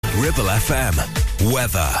Ribble FM.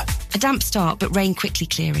 Weather. A damp start, but rain quickly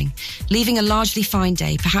clearing, leaving a largely fine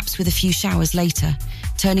day, perhaps with a few showers later,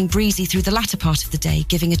 turning breezy through the latter part of the day,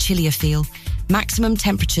 giving a chillier feel. Maximum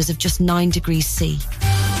temperatures of just 9 degrees C.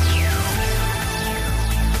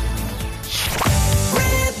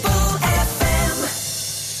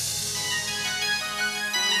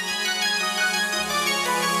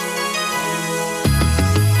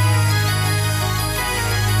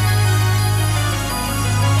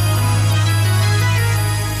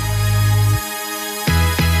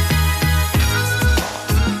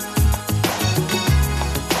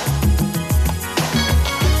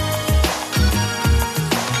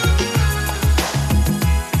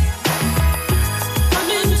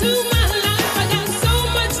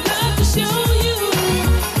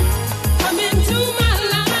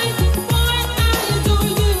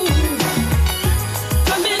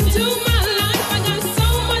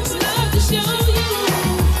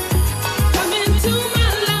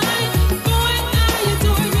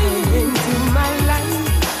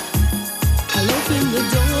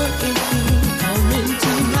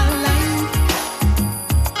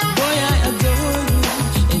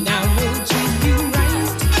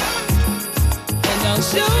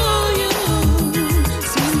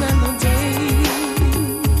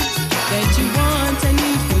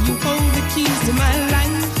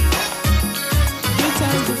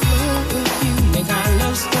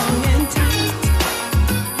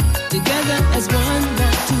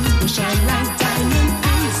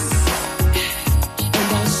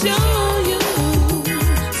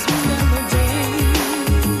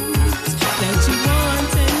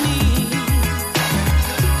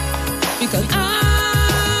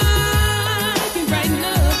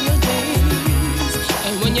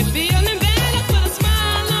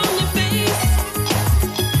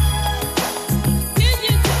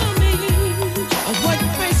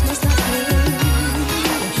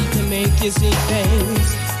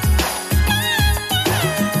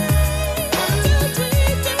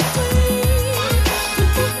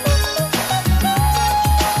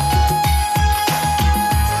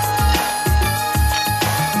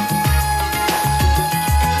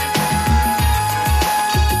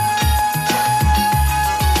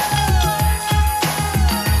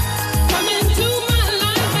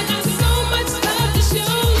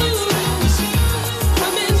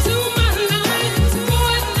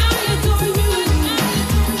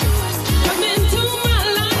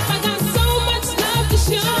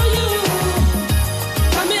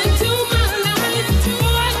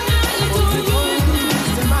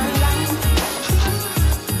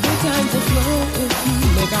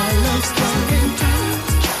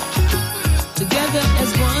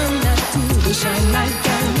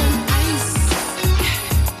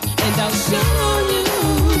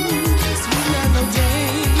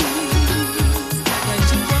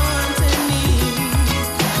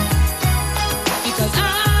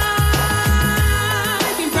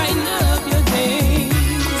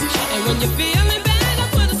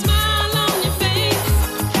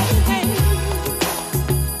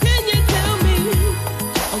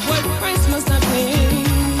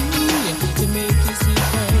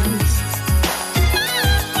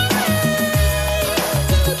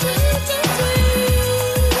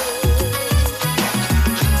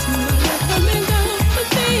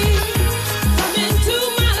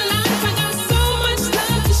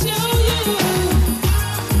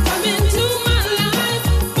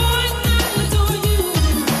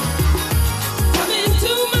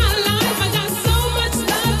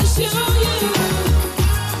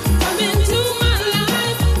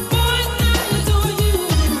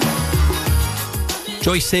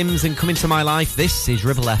 Joy Sims and Come Into My Life. This is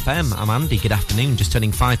Ribble FM. I'm Andy. Good afternoon. Just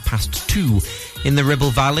turning 2:05 in the Ribble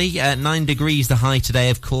Valley. 9 degrees the high today,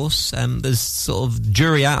 of course. There's sort of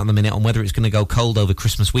jury out at the minute on whether it's going to go cold over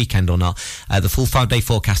Christmas weekend or not. The full 5-day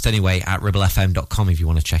forecast anyway at ribblefm.com if you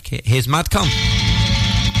want to check it. Here's Madcom.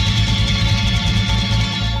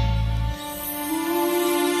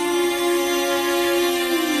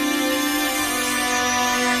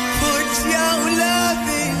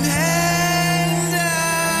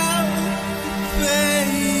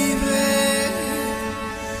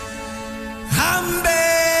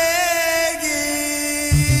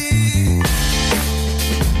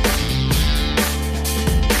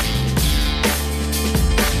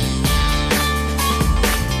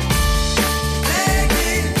 Hey!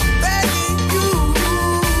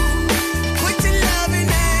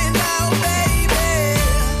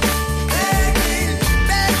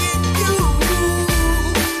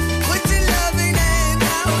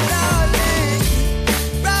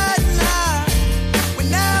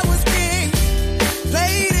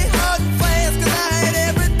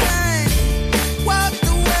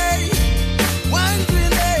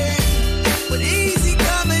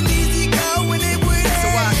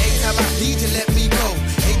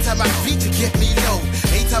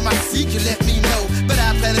 you can let me know. But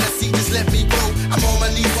I planted a seed, just let me grow. I'm on my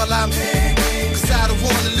knees while I'm begging, cause I don't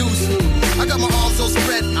wanna lose you. I got my arms so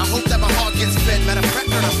spread, I hope that my heart gets fed. Matter of fact,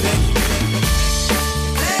 girl, I'm begging.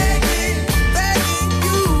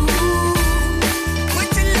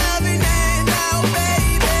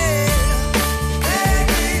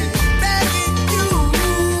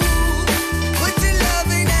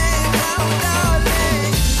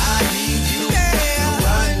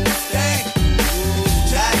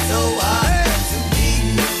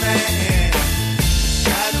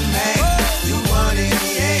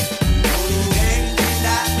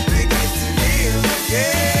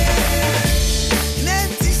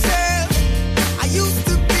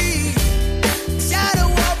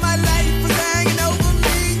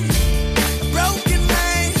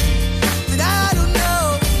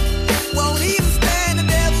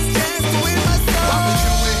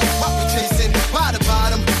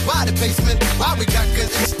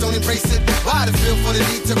 Why the feel for the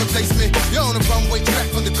need to replace me? You're on the runway track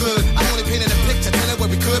from the good. I'm only painting a picture, telling where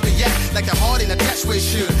we could be at. Like a heart ain't attached where it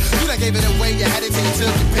should. You done gave it away, you had it till you took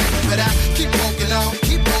your pick. But I keep walking on,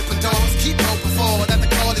 keep open doors, keep hoping for that the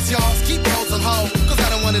call is yours. Keep those on hold, cause I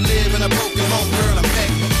don't wanna live in a broken home, girl, I'm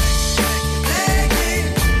begging.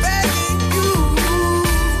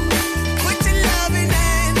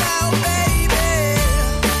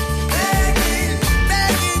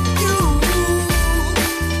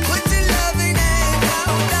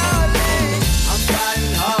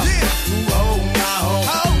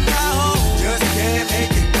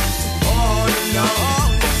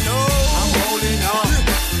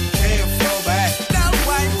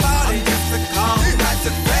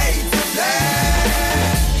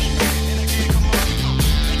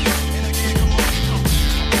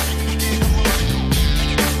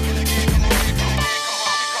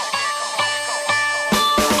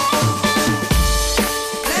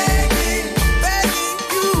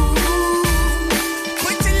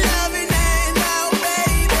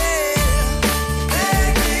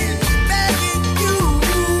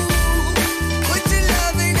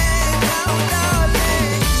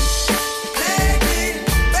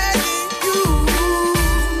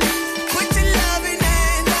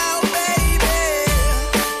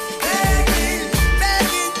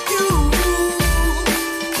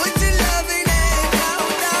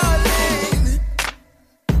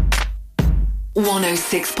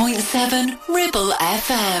 Ribble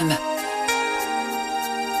FM.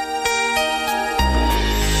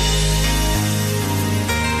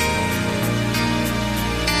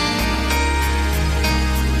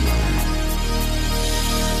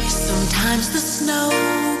 Sometimes the snow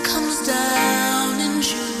comes down in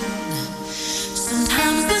June.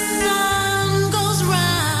 Sometimes the sun goes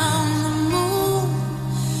round the moon.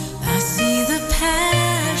 I see the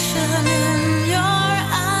passion in your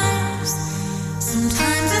eyes.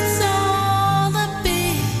 Sometimes it's all a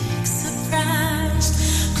big surprise.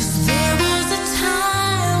 'Cause there was a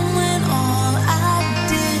time when all I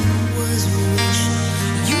did was wish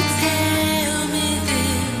you'd tell me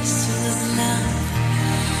this was love.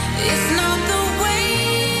 It's not the way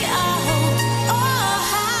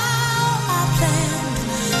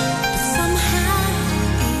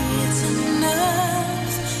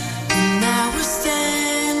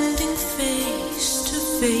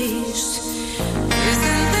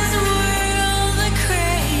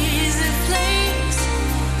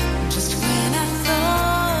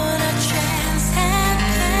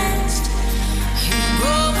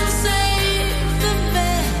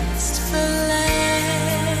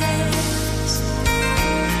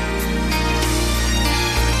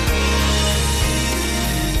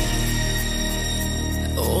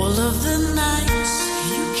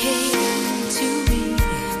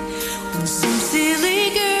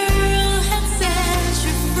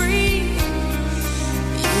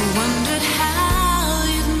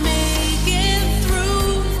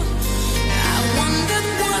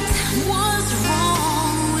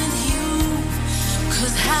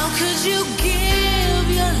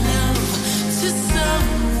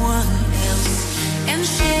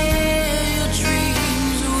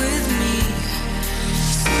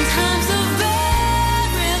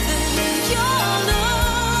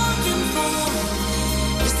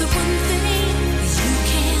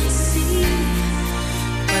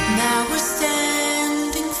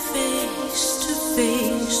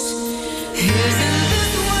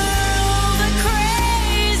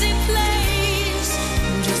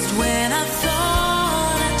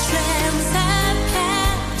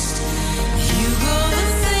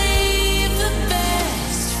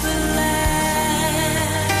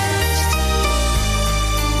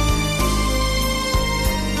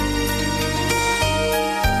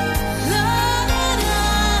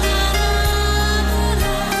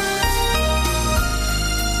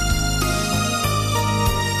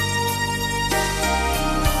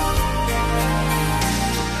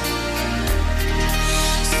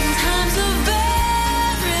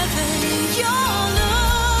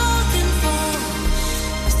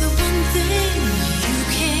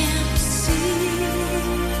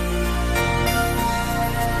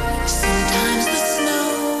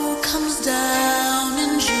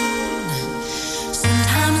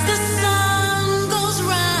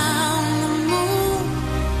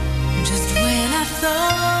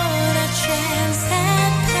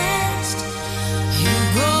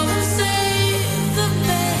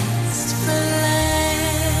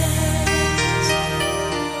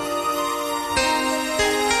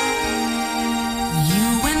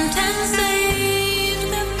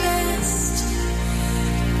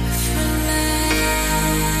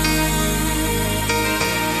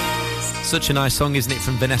Such a nice song, isn't it,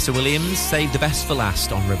 from Vanessa Williams? Save the best for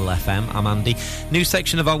last on Ribble FM. I'm Andy. New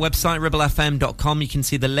section of our website, ribblefm.com. You can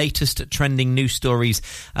see the latest trending news stories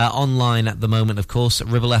online at the moment, of course.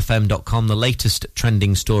 Ribblefm.com, the latest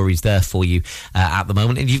trending stories there for you at the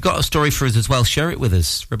moment. And you've got a story for us as well. Share it with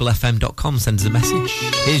us. Ribblefm.com. Send us a message.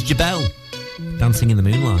 Here's Jabel, Dancing in the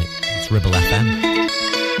Moonlight. It's Ribble FM.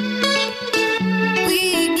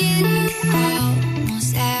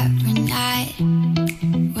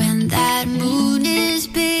 That moon is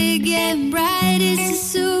big and bright, it's a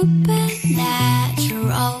supernatural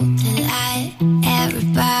delight.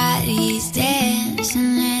 Everybody's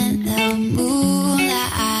dancing in the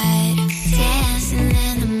moonlight, dancing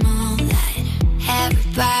in the moonlight.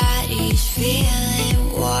 Everybody's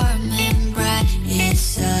feeling warm and bright. It's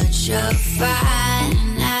such a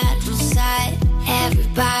fine natural sight.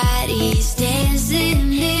 Everybody's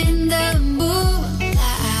dancing in the moonlight,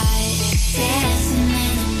 dancing.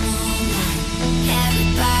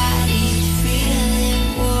 Everybody's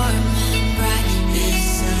feeling warm and bright. It's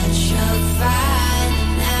such a fine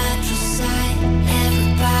natural sight.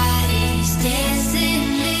 Everybody's dancing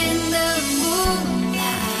in the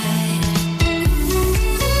moonlight.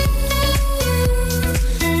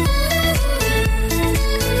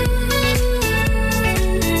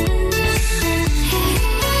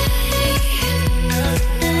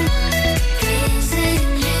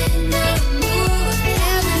 Dancing in the moonlight.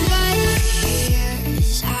 Everybody here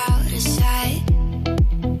is out of sight.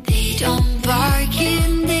 They don't bark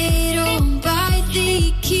and they don't bite.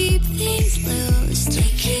 They keep things loose, they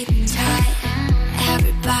keep them tight.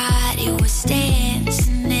 Everybody was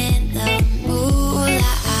dancing in the moonlight,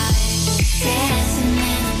 dancing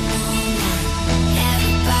in the moonlight.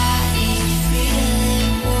 Everybody's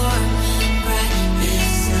feeling warm and bright.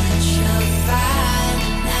 It's such a fine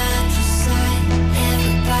natural sight.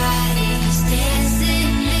 Everybody's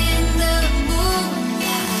dancing in the moonlight.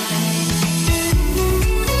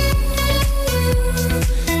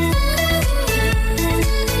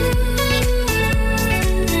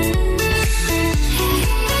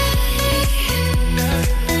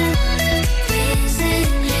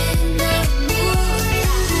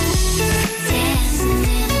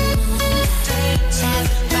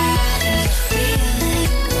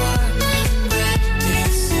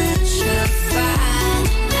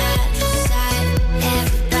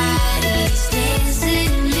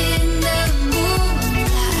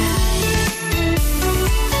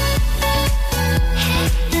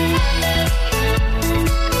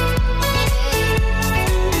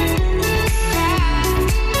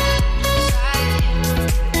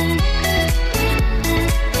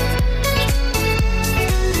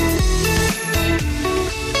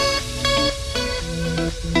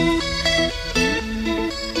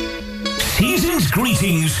 Season's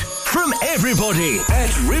greetings from everybody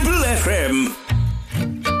at Ribble FM.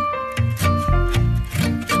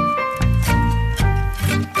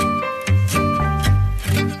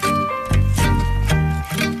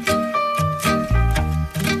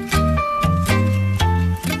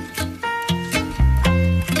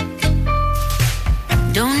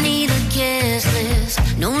 Don't need a guest list,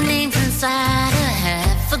 no names inside a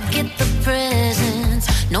hat. Forget the presents,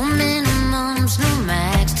 no minimums, no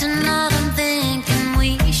max. Tonight I'm thinking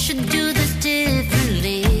we should do this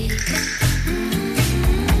differently.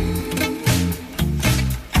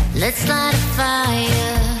 Let's light a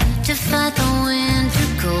fire to fight the winter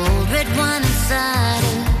cold. Red wine and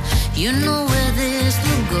cider, you know where this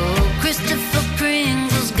will go. Christopher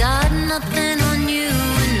Pringle's got nothing on you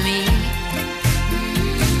and me.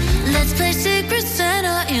 Let's play Secret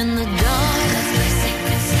Santa in the dark.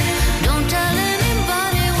 Don't tell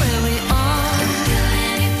anybody where we are.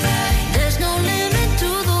 There's no limit to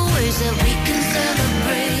the ways that we can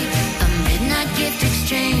celebrate a midnight gift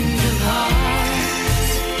exchange of hearts.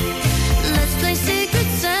 Let's play Secret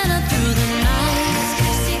Santa through the night.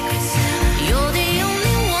 You're the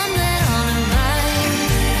only one that I'll invite.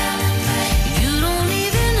 You don't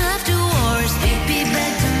even have to RSVP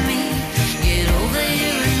back to me. Get over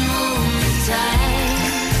here and hold me tight.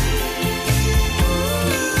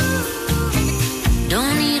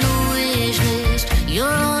 Don't need a wish list. You're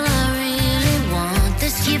all I really want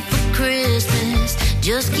this year for Christmas.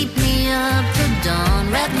 Just keep me up till dawn.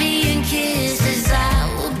 Wrap me in kisses. I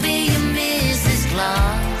will be your Mrs.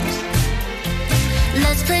 Claus.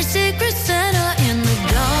 Let's play Secret Santa in the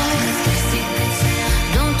dark.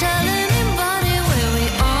 Don't tell anybody where we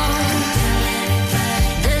are.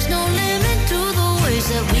 There's no limit to the ways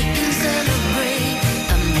that we can celebrate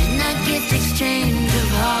a midnight gift exchange of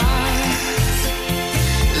hearts.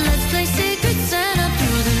 Let's play Secret Santa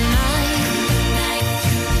through the night.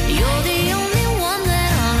 You're the only one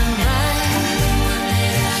that I'll invite.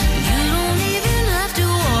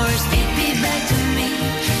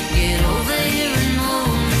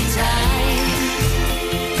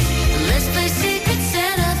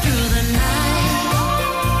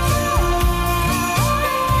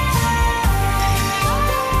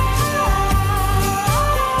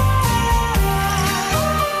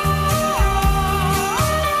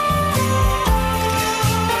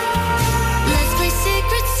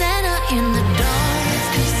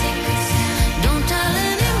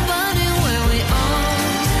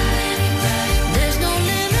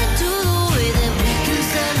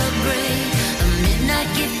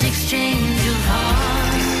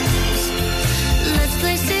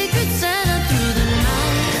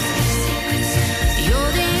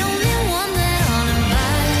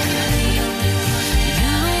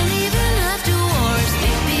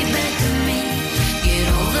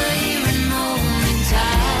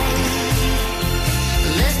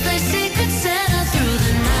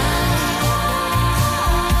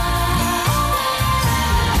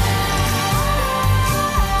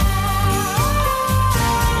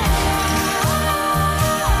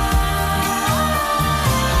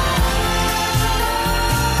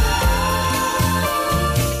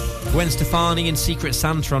 Gwen Stefani and Secret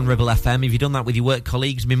Santa on Ribble FM. Have you done that with your work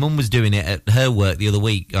colleagues? My mum was doing it at her work the other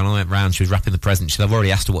week, and I went round, she was wrapping the presents. I've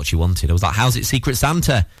already asked her what she wanted. I was like, how's it Secret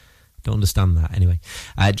Santa? Don't understand that. Anyway,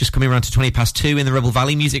 just coming around to 2:20 in the Ribble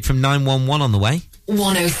Valley. Music from 911 on the way.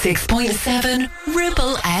 106.7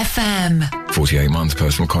 Ribble FM. 48 months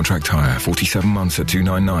personal contract hire, 47 months at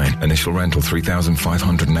 $299. Initial rental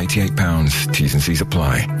 £3,588. T's and C's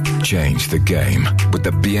apply. Change the game with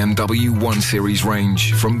the BMW 1 Series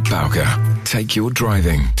range from Bowker. Take your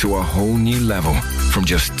driving to a whole new level from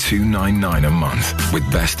just $299 a month with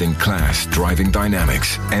best-in-class driving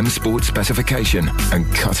dynamics, M Sport specification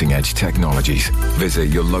and cutting-edge technologies. Visit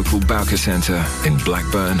your local Bowker Centre in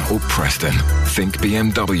Blackburn or Preston. Think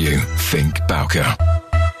BMW, think Bowker.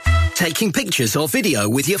 Taking pictures or video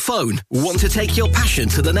with your phone? Want to take your passion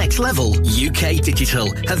to the next level? UK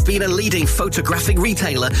Digital have been a leading photographic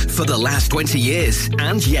retailer for the last 20 years.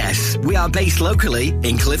 And yes, we are based locally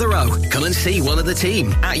in Clitheroe. Come and see one of the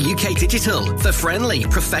team at UK Digital for friendly,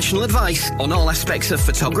 professional advice on all aspects of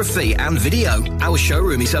photography and video. Our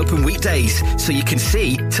showroom is open weekdays, so you can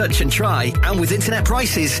see, touch and try. And with internet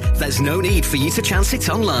prices, there's no need for you to chance it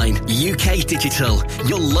online. UK Digital,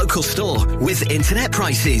 your local store with internet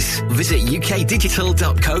prices. Visit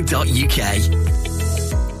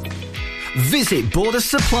ukdigital.co.uk. Visit Border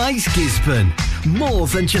Supplies Gisborne. More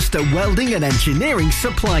than just a welding and engineering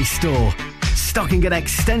supply store. Stocking an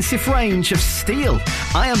extensive range of steel,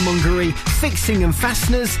 ironmongery, fixing and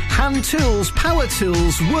fasteners, hand tools, power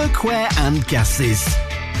tools, workwear and gases.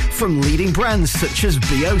 From leading brands such as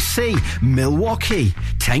BOC, Milwaukee,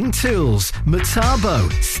 Tang Tools, Metabo,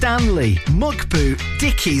 Stanley, Muck Boot,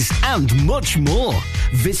 Dickies and much more.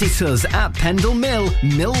 Visit us at Pendle Mill,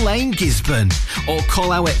 Mill Lane, Gisborne, or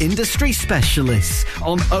call our industry specialists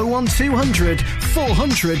on 01200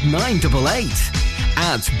 400 988.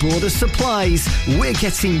 At Border Supplies, we're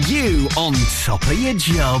getting you on top of your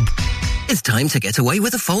job. It's time to get away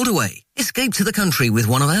with a foldaway. Escape to the country with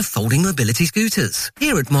one of our folding mobility scooters.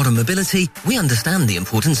 Here at Modern Mobility, we understand the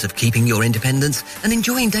importance of keeping your independence and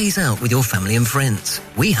enjoying days out with your family and friends.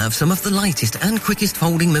 We have some of the lightest and quickest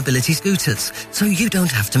folding mobility scooters, so you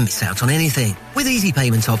don't have to miss out on anything. With easy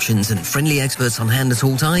payment options and friendly experts on hand at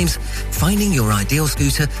all times, finding your ideal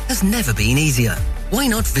scooter has never been easier. Why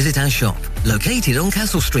not visit our shop, located on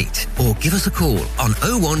Castle Street, or give us a call on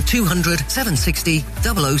 01200 760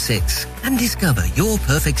 006 and discover your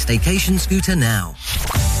perfect staycation scooter now.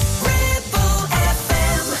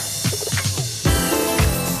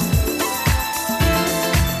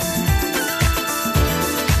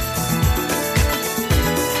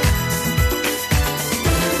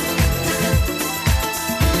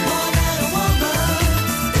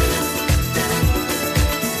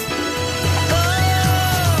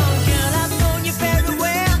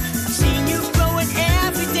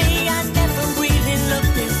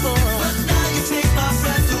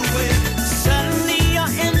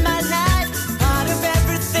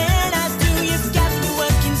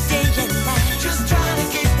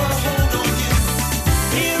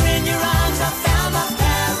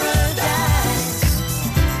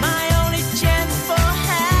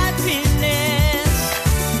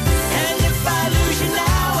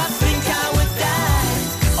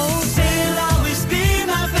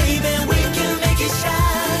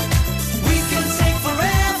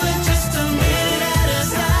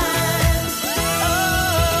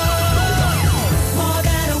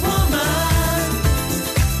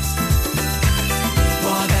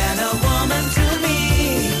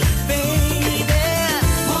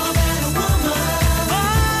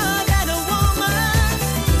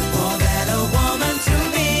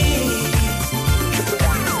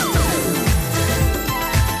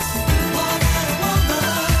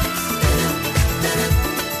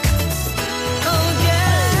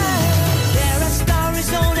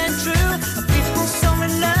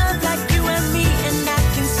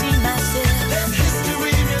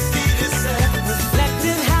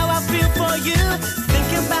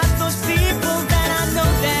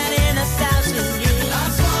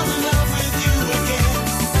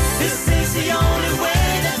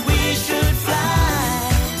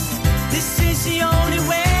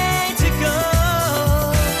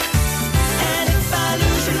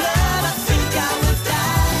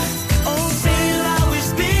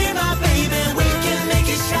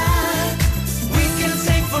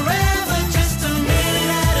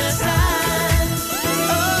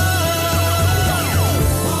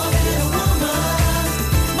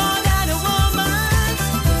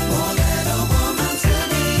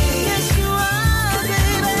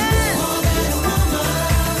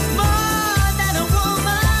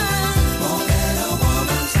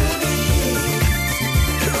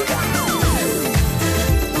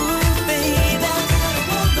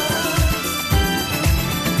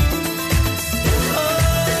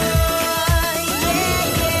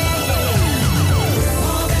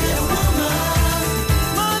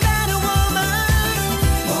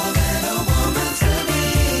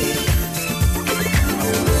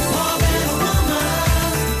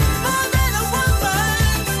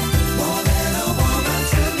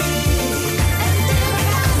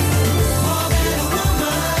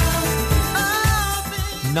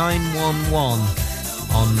 911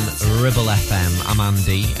 on Ribble FM. I'm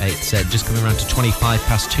Andy. It's just coming around to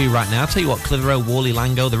 2 right now. I'll tell you what, Clitheroe, Whalley,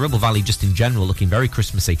 Lango, the Ribble Valley just in general looking very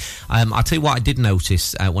Christmassy. I'll tell you what I did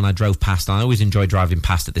notice when I drove past, and I always enjoy driving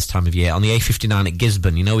past at this time of year, on the A59 at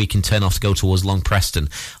Gisborne, you know, you can turn off to go towards Long Preston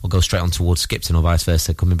or go straight on towards Skipton or vice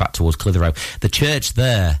versa, coming back towards Clitheroe. The church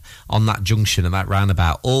there on that junction and that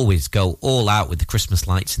roundabout always go all out with the Christmas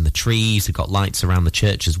lights in the trees. They've got lights around the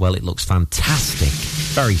church as well. It looks fantastic.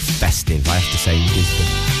 Very festive, I have to say, in Gisborne.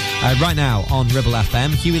 Right now on Ribble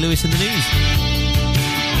FM, Huey Lewis in the news.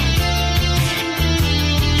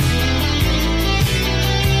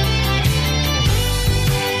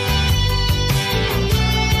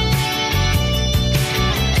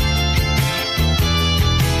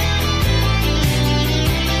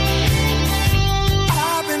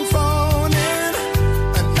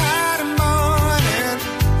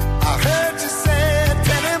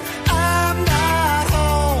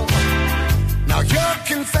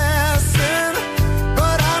 Confessing,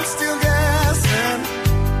 but I'm still guessing.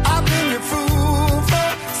 I've been your fool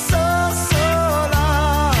for so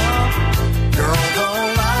long. Girl,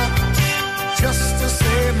 don't lie just to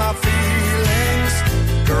save my feelings.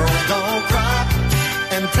 Girl, don't cry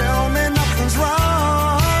and tell me nothing's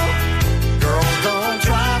wrong. Girl, don't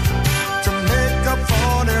try to make up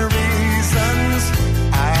for the reasons.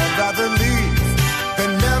 I'd rather leave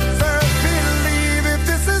than never believe. If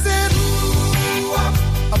this is it,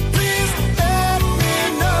 please let me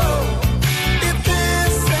know. If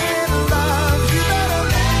this ain't love, you better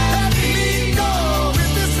let me go. If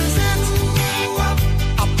this is it,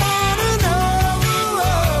 I wanna know.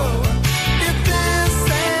 If this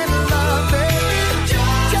ain't love, baby,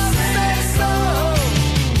 just say so.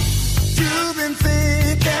 You've been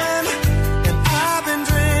thinking and I've been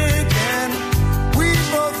drinking. We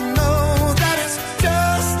both know that it's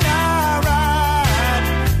just not right.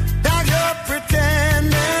 Now you're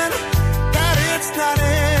pretending that it's not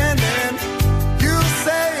ending. You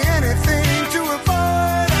say anything to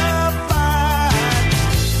avoid a fight.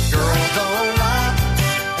 Girl, don't lie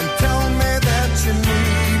and tell me that you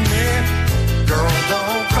need me. Girl,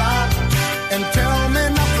 don't cry and tell me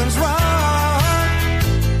nothing's wrong.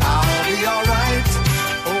 I'll be alright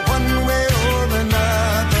one way or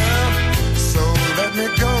another. So let me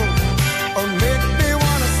go or make me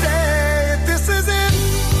wanna stay. If this is it,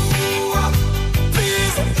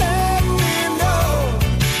 please let me know.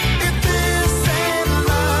 If this ain't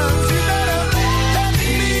love, you better let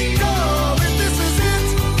me go. If this is it,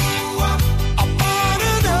 I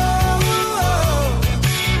wanna know.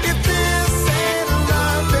 If this ain't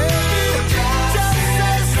love, baby, just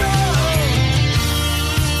say so.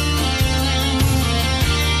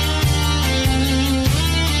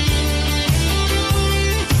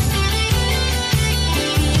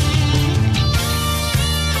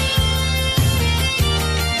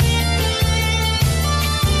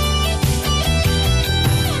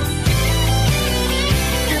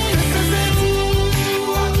 If this is it,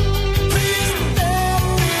 please let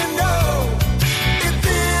me know. If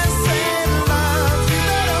this ain't love, you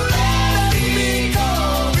better let me go.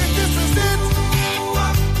 If this is it,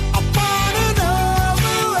 I wanna know.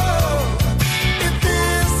 If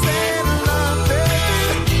this ain't love,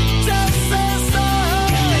 baby, just say so.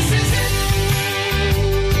 If this is it,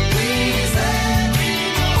 please let me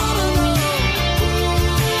know. I wanna know.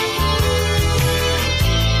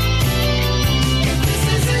 If this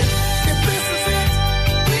is it,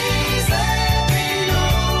 please let me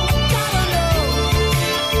know. I gotta know.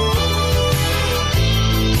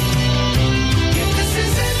 If this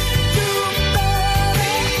is it, you better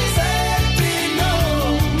please let me know.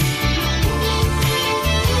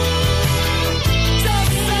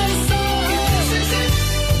 Just say so. If this is it,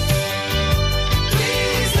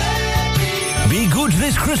 please let me know. Be good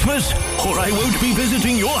this Christmas, or I won't be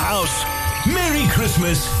visiting your house. Merry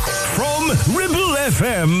Christmas from Ribble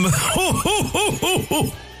FM. Ho, ho, ho, ho, ho.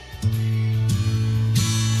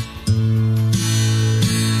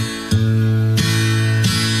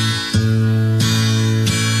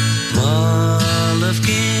 Mall of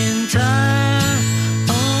Kintyre,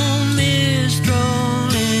 oh, me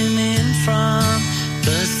strolling in from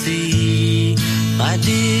the sea. My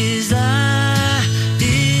desire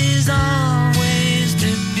is always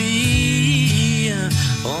to be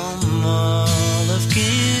on Mall of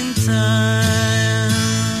Kintyre.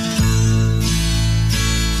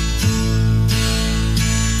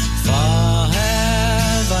 Far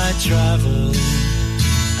have I traveled,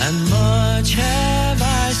 and much have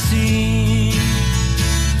I seen.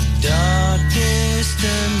 Dark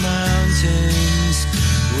distant mountains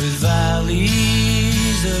with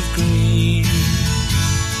valleys of green,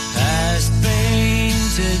 past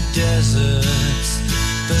painted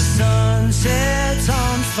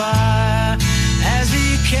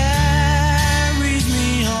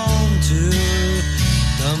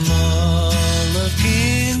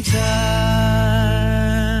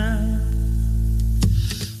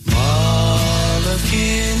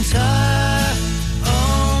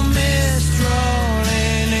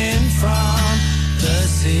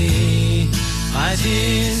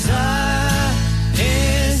desire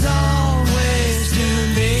is always to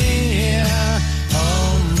be here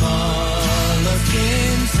on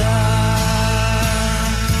Motherkin time.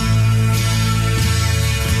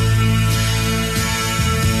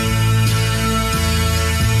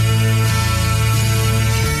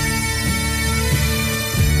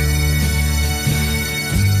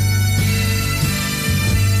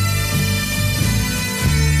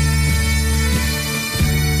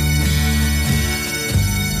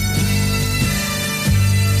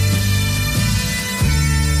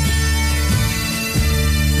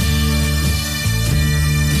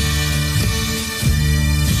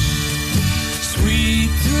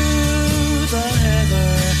 Sweep through the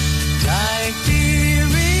heather like deer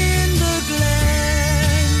in the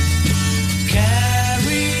glen.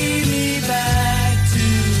 Carry me back to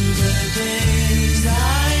the days I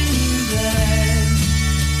knew then.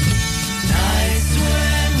 Nights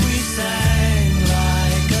when we sang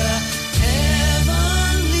like a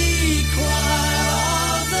heavenly choir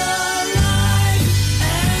of the light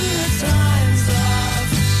and the times of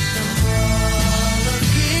the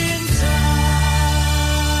Motherkin time.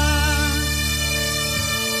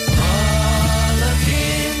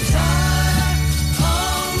 Motherkin time,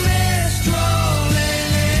 oh mist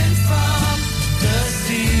rolling in from the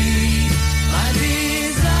sea. My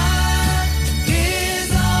desire is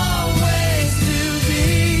always to be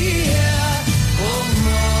here, oh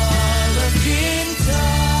Motherkin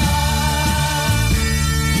time.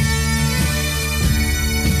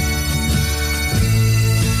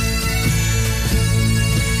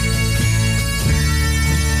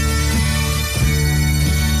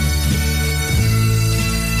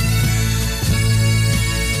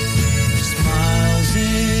 Smiles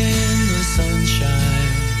in the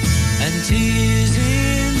sunshine and tears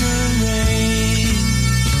in the rain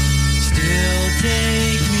still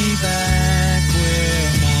take me back where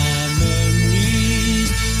my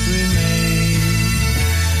memories remain.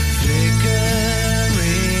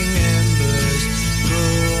 Flickering embers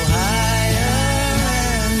grow higher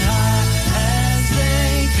and high as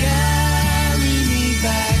they carry me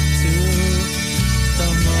back to the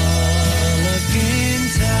Motherkin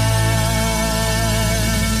time.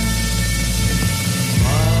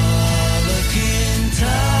 Motherkin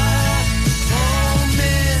time, oh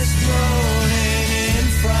mist rolling in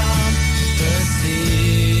from the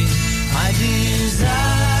sea. My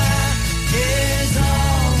desire is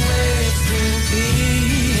always to be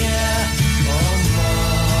here on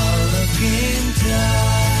Motherkin time.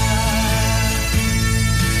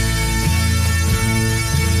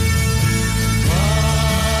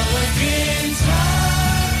 Motherkin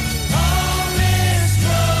time, oh mist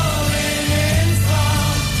rolling in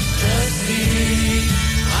from the sea.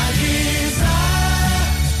 My desire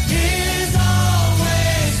is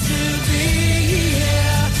always to be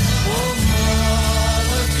here, oh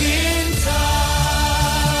Motherkin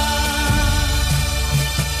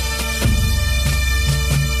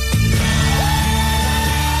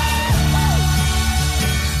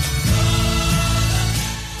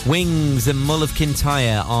Wings and Mull of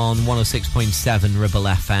Kintyre on 106.7 Ribble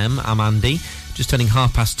FM. I'm Andy, just turning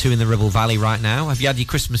 2:30 in the Ribble Valley right now. Have you had your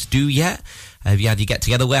Christmas do yet? Have you had your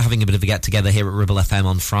get-together? We're having a bit of a get-together here at Ribble FM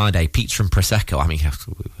on Friday. Pizza and Prosecco. I mean,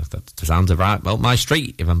 that sounds right up my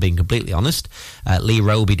street, if I'm being completely honest. Lee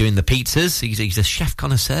Rowe will be doing the pizzas. He's a chef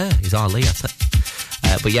connoisseur. He's our Lee, that's it.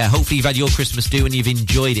 But yeah, hopefully you've had your Christmas do and you've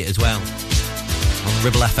enjoyed it as well. On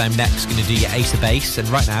Ribble FM next, going to do your Ace of Base. And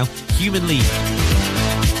right now, Human League.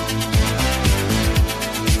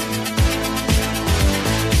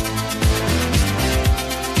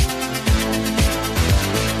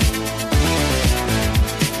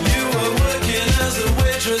 You were working as a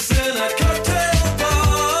waitress in a cocktail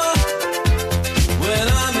bar when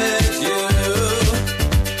I met you.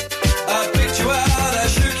 I picked you out, I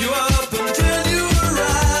shook you up and turned you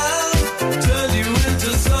around, turned you into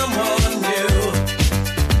someone new.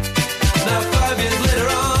 Now 5 years later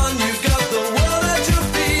on, you've got the world at your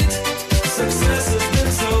feet. Success has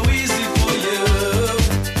been so easy for you.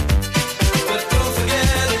 But don't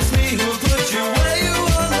forget, it's me who put you where you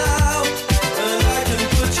are now, and I can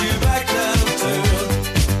put you back down too.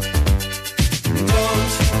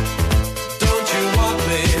 Don't you want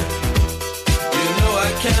me? You know I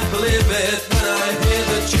can't believe it when I hear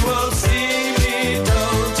that you won't see me.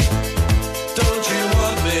 Don't you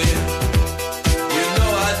want me? You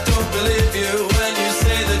know I don't believe you when you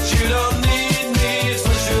say that you don't need me. It's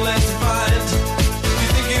what you're led to find. You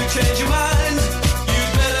think you change your mind?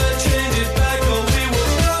 You'd better change it back or we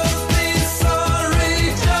will both be sorry.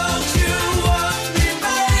 Don't you want me,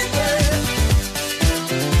 baby?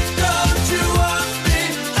 Don't you want me?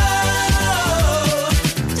 Oh,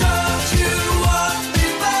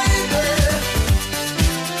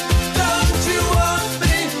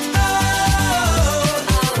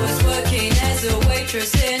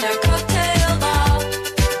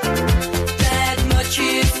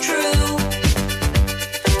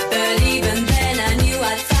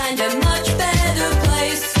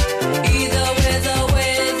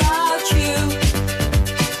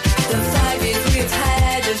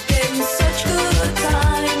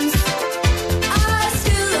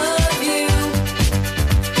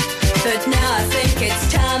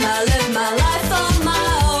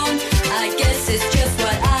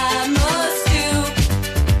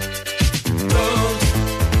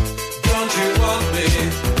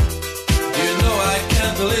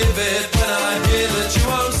 believe it when I hear that you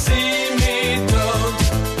won't see me.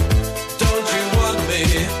 Don't you want me?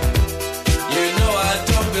 You know I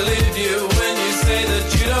don't believe you when you say that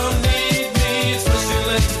you don't need me. It's much too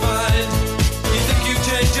late to find. You think you've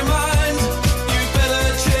changed your mind? You better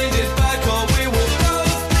change it back or we will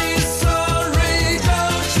both be sorry.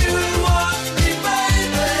 Don't you want me,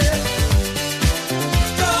 baby?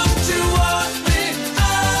 Don't you want me?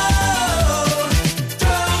 Oh,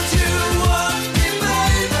 don't you want me,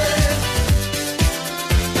 baby?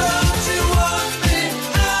 Don't you want me?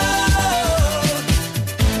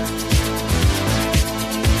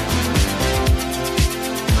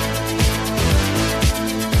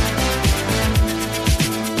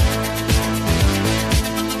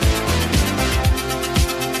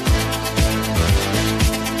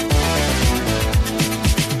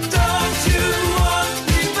 Don't you want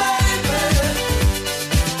me, baby?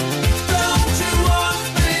 Don't you want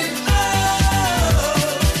me? Oh, don't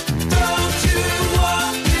you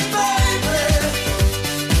want me, baby?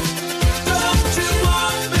 Don't you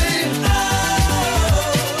want me? Oh,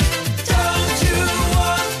 don't you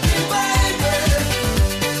want me, baby?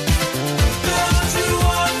 Don't you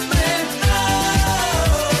want me? Oh,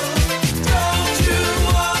 don't you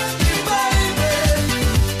want me, baby?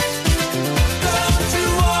 Don't you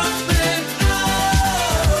want me? Oh,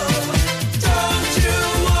 don't you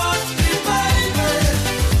want me, baby?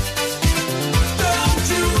 Don't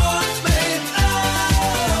you want me?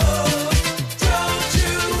 Oh, don't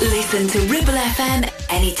you? Listen to Ribble FM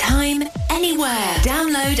anytime, anywhere.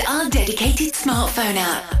 Download our dedicated smartphone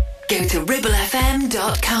app. Go to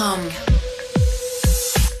ribblefm.com.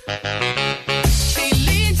 She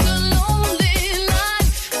leads a lonely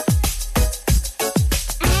life.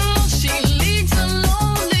 She leads a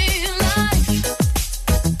lonely life.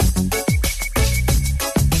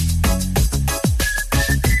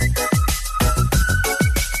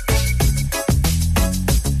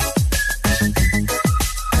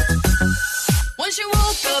 When she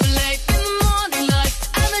woke up late in the morning light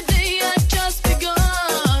and the day had just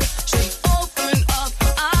begun, she opened up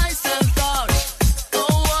her eyes and thought,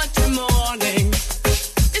 oh, what a morning.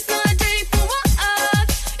 It's not a day for what?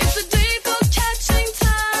 It's a day for catching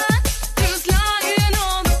time. Just lying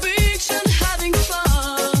on the beach and having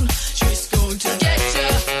fun. She's going to get you.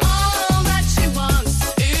 All that she wants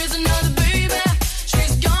is another baby.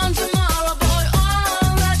 She's gone tomorrow, boy.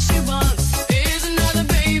 All that she wants is another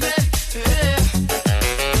baby. Yeah.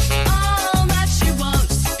 All that she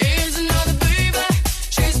wants is another baby.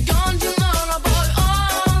 She's gone tomorrow, boy.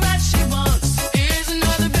 All that she wants is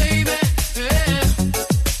another baby. Yeah.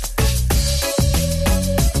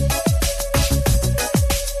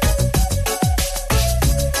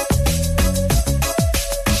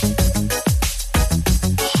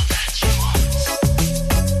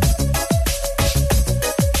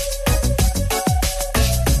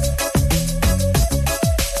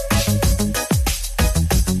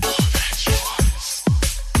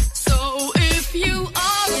 So if you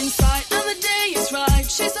are inside and the day is right,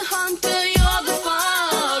 she's a hunter, you're the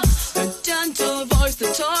fox. The gentle voice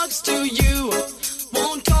that talks to you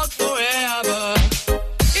won't talk forever.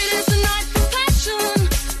 It is a night for passion,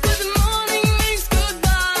 but the morning means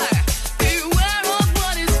goodbye. Beware of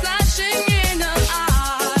what is flashing in her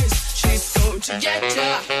eyes. She's going to get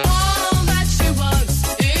ya. All that she wants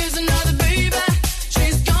is another baby.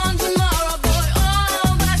 She's gone tomorrow, boy.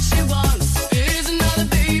 All that she wants is another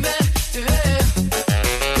baby. Yeah.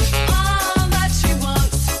 All that she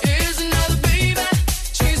wants is another baby.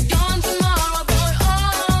 She's gone tomorrow, boy.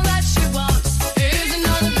 All that she wants is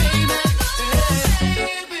another baby.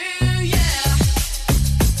 Yeah. Yeah.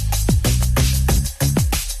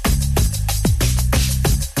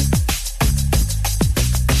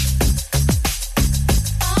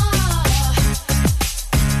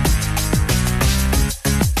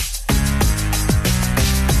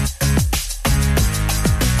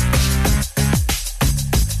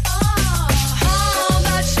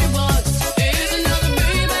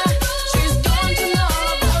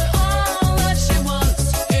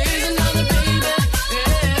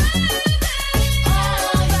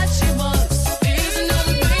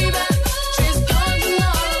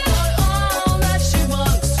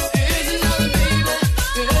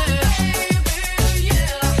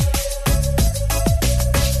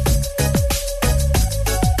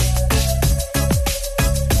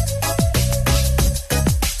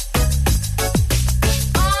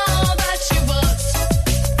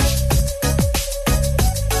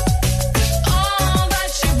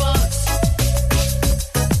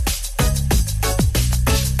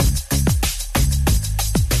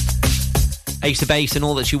 Ace of Base and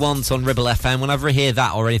All That She Wants on Ribble FM. Whenever I hear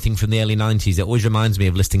that or anything from the early 90s, it always reminds me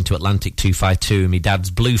of listening to Atlantic 252 and my dad's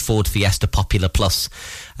blue Ford Fiesta Popular Plus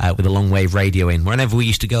with a long wave radio in. Whenever we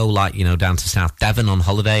used to go, like, you know, down to South Devon on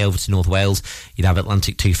holiday over to North Wales, you'd have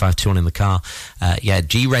Atlantic 252 on in the car.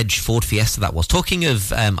 G-Reg Ford Fiesta that was. Talking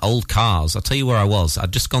of old cars, I'll tell you where I was.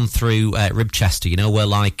 I'd just gone through Ribchester, you know, where,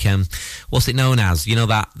 like, what's it known as? You know,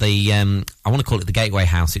 that the I want to call it the Gateway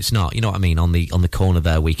House. It's not, you know what I mean, on the corner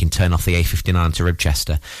there where you can turn off the A59 to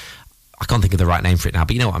Ribchester. I can't think of the right name for it now,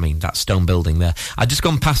 but you know what I mean, that stone building there. I'd just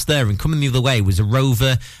gone past there, and coming the other way was a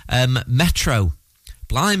Rover Metro.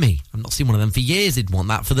 Blimey, I've not seen one of them for years. They'd want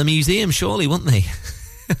that for the museum, surely, wouldn't they?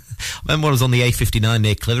 I remember when I was on the A59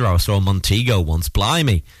 near Clitheroe, I saw a Montego once.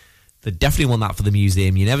 Blimey, they definitely want that for the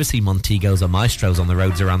museum. You never see Montegos or Maestros on the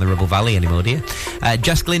roads around the Ribble Valley anymore, do you?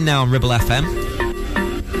 Jess Glynn now on Ribble FM.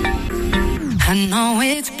 I know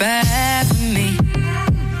it's bad for me,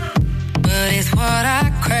 but it's what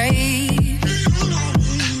I crave,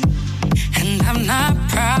 and I'm not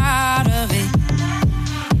proud of it.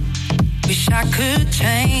 Wish I could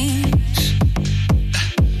change.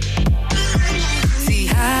 See,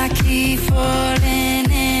 I keep falling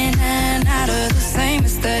in and out of the same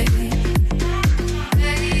mistake.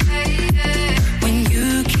 When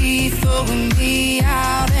you keep throwing me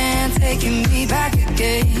out and taking me back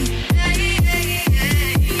again.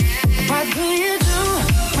 What do you do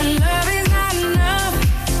when love is not enough?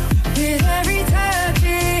 With every touch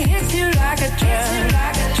it hits you like a drug.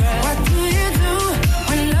 What do you do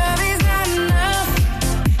when love is not enough?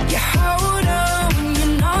 You hold on when you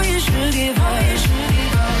know you should give up.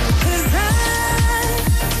 'Cause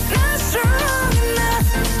I'm not strong enough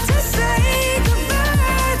to say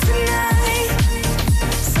goodbye tonight.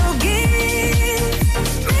 So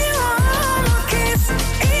give me one more kiss,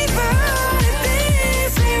 even if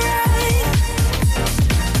this ain't right.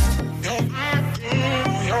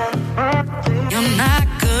 You're not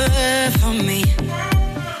good for me.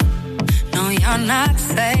 No, you're not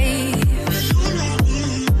safe.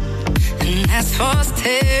 And that's what's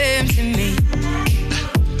tempting me,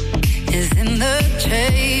 is in the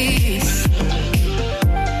chase.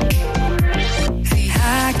 See,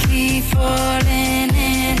 I keep falling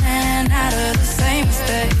in and out of the same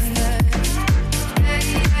mistake.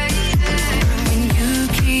 When you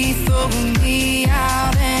keep throwing me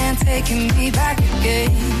out and taking me back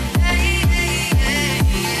again.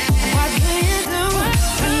 What do you do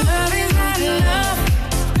when love is not enough?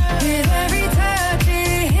 With every touch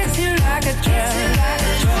it hits you like a drug.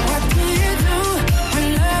 What do you do when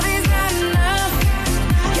love is not enough?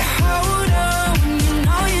 You hold on when you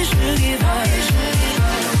know you should give up.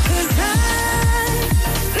 'Cause I'm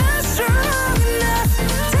not strong enough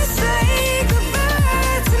to say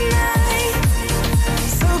goodbye tonight.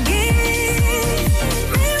 So give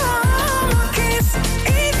me one more kiss,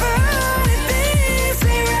 even if this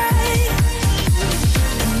ain't right.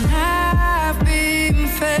 And I've been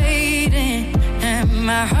fading, and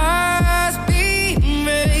my heart's beating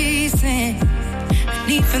racing. And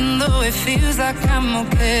even though it feels like I'm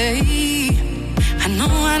okay, I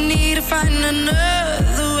know I need to find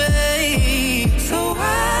another way. So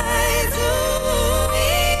why do we?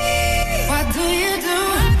 What do you do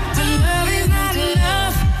when love is not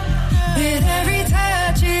enough? With every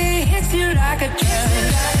touch it hits you like a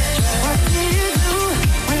drug. What do you do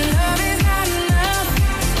when love is not enough?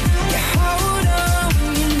 You hold on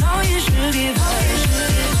when you know you should give up.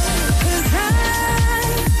 'Cause I'm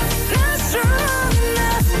not strong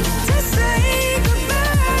enough to say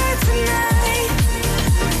goodbye tonight.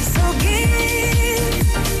 So give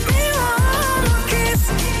me one more kiss,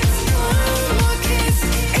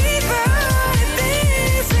 even if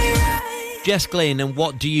this ain't right. Jess Glynn and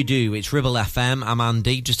What Do You Do? It's Ribble FM. I'm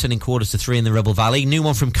Andy, just turning 2:45 in the Ribble Valley. New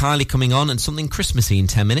one from Kylie coming on, and something Christmassy in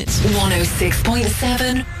 10 minutes.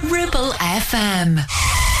 106.7 Ribble FM.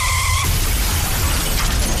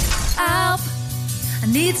 Help, I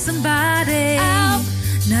need somebody. Help,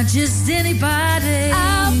 not just anybody.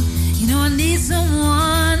 Help, you know I need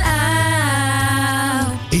someone.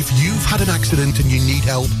 Help. If you've had an accident and you need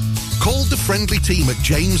help, call the friendly team at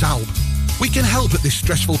James Alb. We can help at this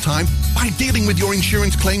stressful time by dealing with your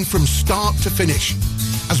insurance claim from start to finish.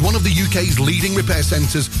 As one of the UK's leading repair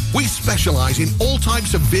centres, we specialise in all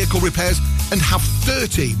types of vehicle repairs and have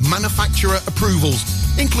 30 manufacturer approvals,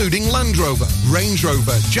 including Land Rover, Range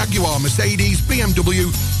Rover, Jaguar, Mercedes,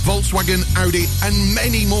 BMW, Volkswagen, Audi and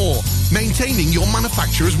many more, maintaining your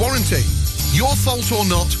manufacturer's warranty. Your fault or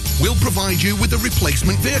not, we'll provide you with a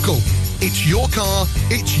replacement vehicle. It's your car,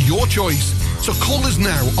 it's your choice. So call us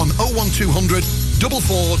now on 01200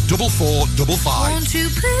 444455. Won't you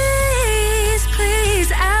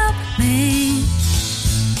please help me?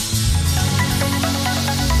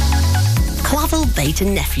 Clavel Bait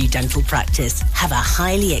and Nephew Dental Practice have a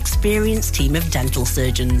highly experienced team of dental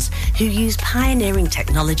surgeons who use pioneering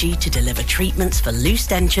technology to deliver treatments for loose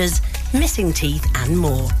dentures, missing teeth and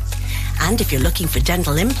more. And if you're looking for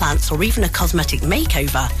dental implants or even a cosmetic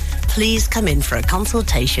makeover, please come in for a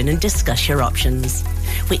consultation and discuss your options.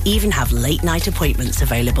 We even have late night appointments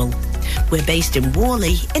available. We're based in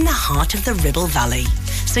Worley in the heart of the Ribble Valley.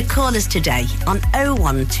 So call us today on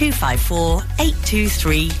 01254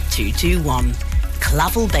 823 221.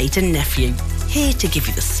 Clavel Bait and Nephew, here to give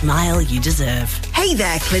you the smile you deserve. Hey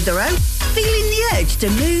there, Clitheroe. Feeling the urge to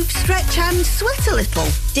move, stretch and sweat a little?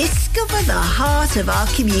 Discover the heart of our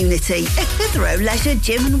community at Clitheroe Leisure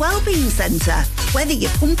Gym and Wellbeing Centre. Whether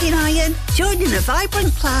you're pumping iron, joining a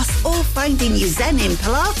vibrant class or finding your zen in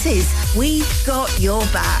Pilates, we've got your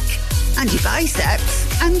back. And your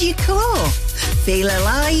biceps and your core. Feel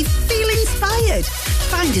alive, feel inspired.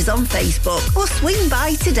 Find us on Facebook or swing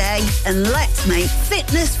by today and let's make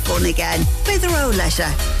fitness fun again. Clitheroe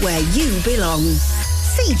Leisure, where you belong.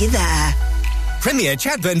 See you there. Premier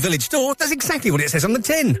Chatburn Village Store does exactly what it says on the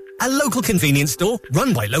tin. A local convenience store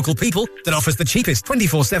run by local people that offers the cheapest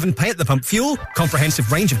 24/7 pay-at-the-pump fuel,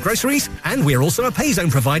 comprehensive range of groceries, and we're also a pay zone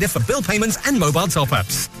provider for bill payments and mobile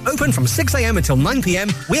top-ups. Open from 6 a.m. until 9 p.m.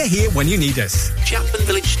 We're here when you need us. Chatburn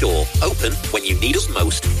Village Store, open when you need us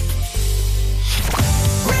most.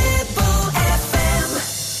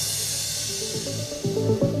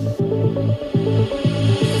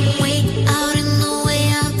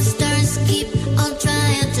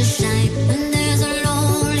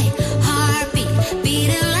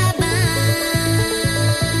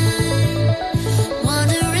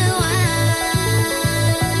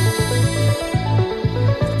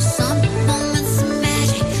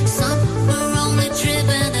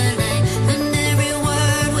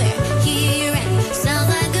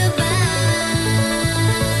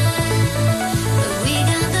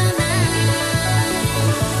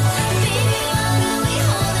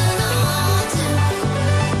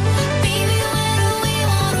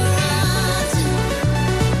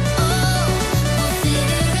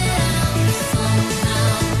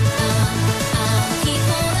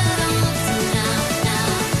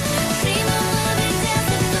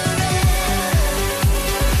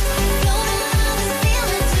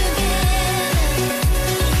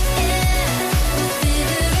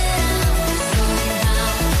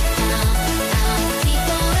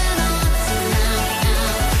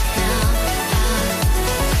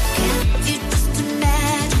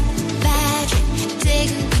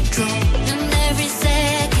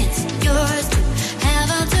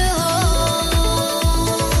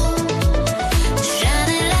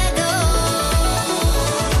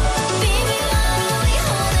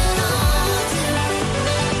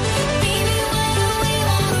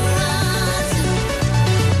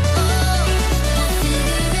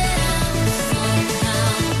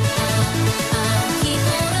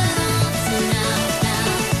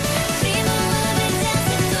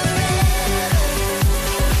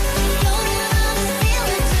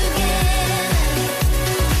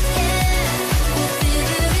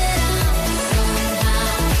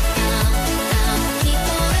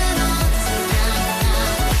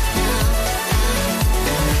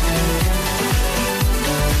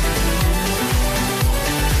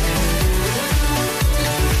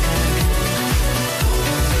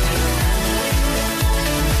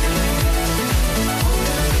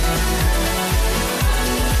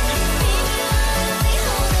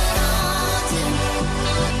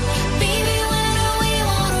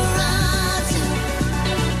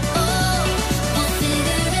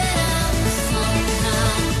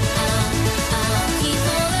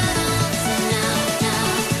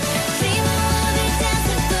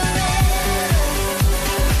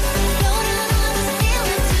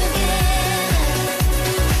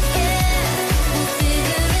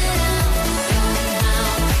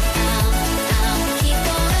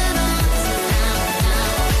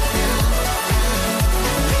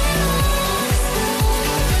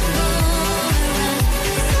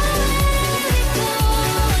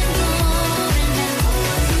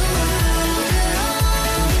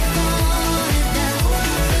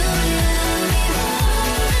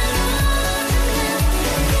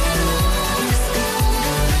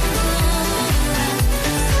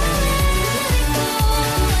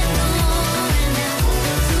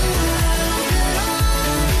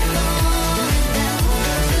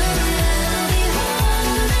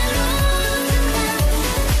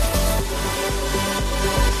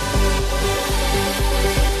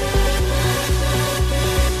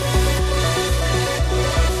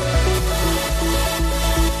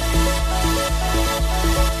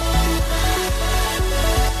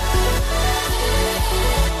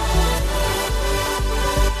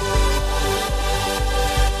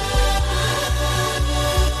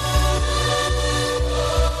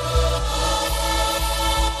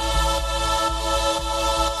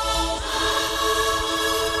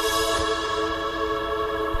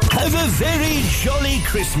 very jolly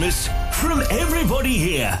Christmas from everybody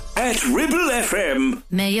here at Ribble FM.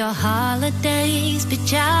 May your holidays be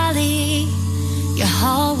jolly, your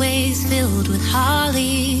hallways filled with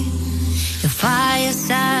holly, your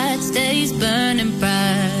fireside stays burning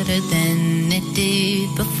brighter than it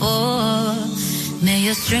did before. May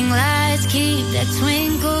your string lights keep that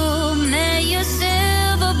twinkle, may your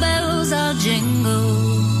silver bells all jingle,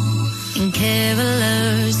 and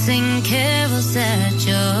carolers sing carols at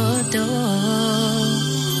your door.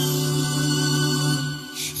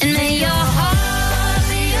 And may your heart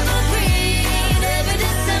be evergreen every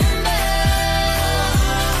December,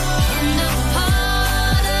 and a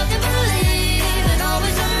part of you believe and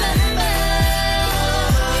always remember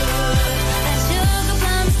that sugar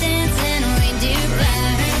plums dance and reindeer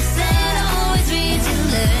ride, Santa always reads your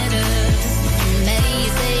letters, and may you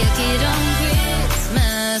say a kid on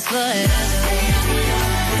Christmas forever.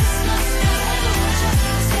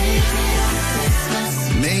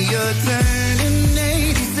 May your turn in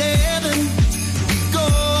 87 be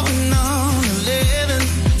going on 11.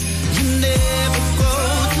 You never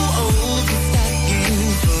grow too old for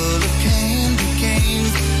stockings full of candy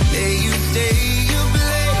canes. May you stay your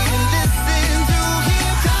blade and listen to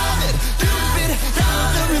him coming. Cupid,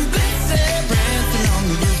 Donner, and Blitzen prancing on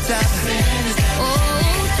the rooftop. Oh,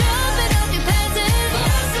 jumping up your passes,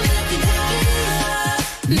 some lucky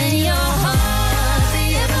duckies. May your heart be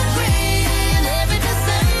evergreen every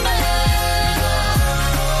December,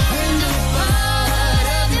 and a part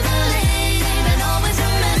of you believe and always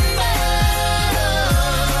remember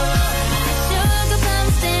sugar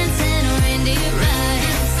plums dancing, reindeer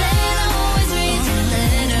riding, Santa always reads your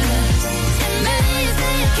letters, and may you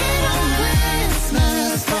say a kid on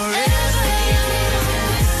Christmas forever.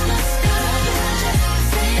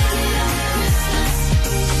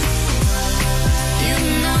 You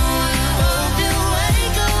know I hope you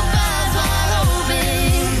wake up eyes wide open,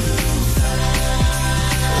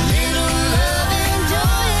 a little love and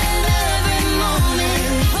joy in every moment.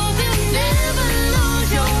 Hope you never lose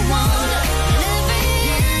your wonder, and every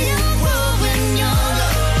year you're growing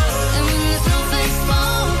younger. And when the snowflakes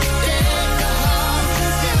fall, deck the halls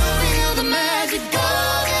and still feel the magic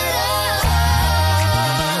of it all.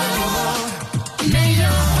 May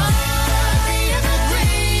your heart be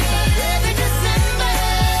evergreen every December,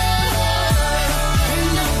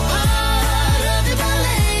 and a part of you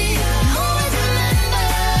believe and always remember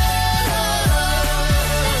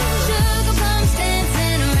sugar plums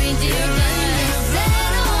dancing, reindeer riding,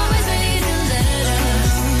 Santa always reads your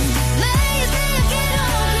letters. May you see a kid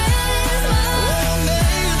on Christmas. May you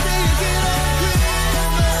see a kid on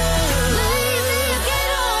Christmas. May you see a kid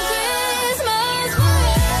on Christmas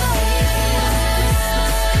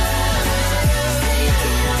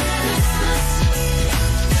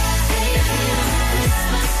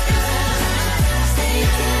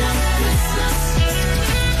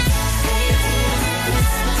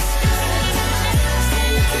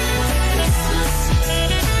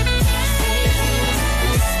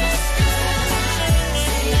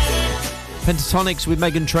Pentatonics with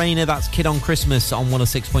Meghan Trainor, that's Kid on Christmas on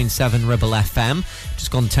 106.7 Ribble FM. Just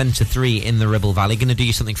gone 10 to 3 in the Ribble Valley. Going to do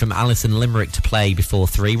you something from Alison Limerick to play before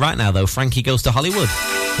 3. Right now, though, Frankie Goes to Hollywood.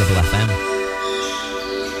 Ribble FM.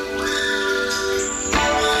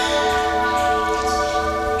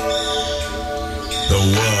 The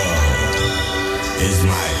world is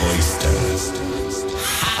my oyster.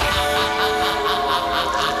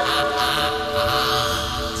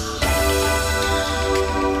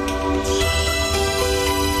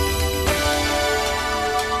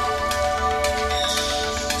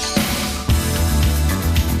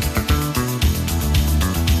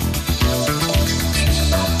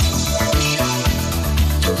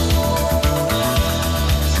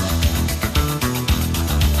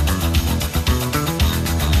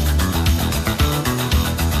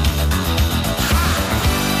 I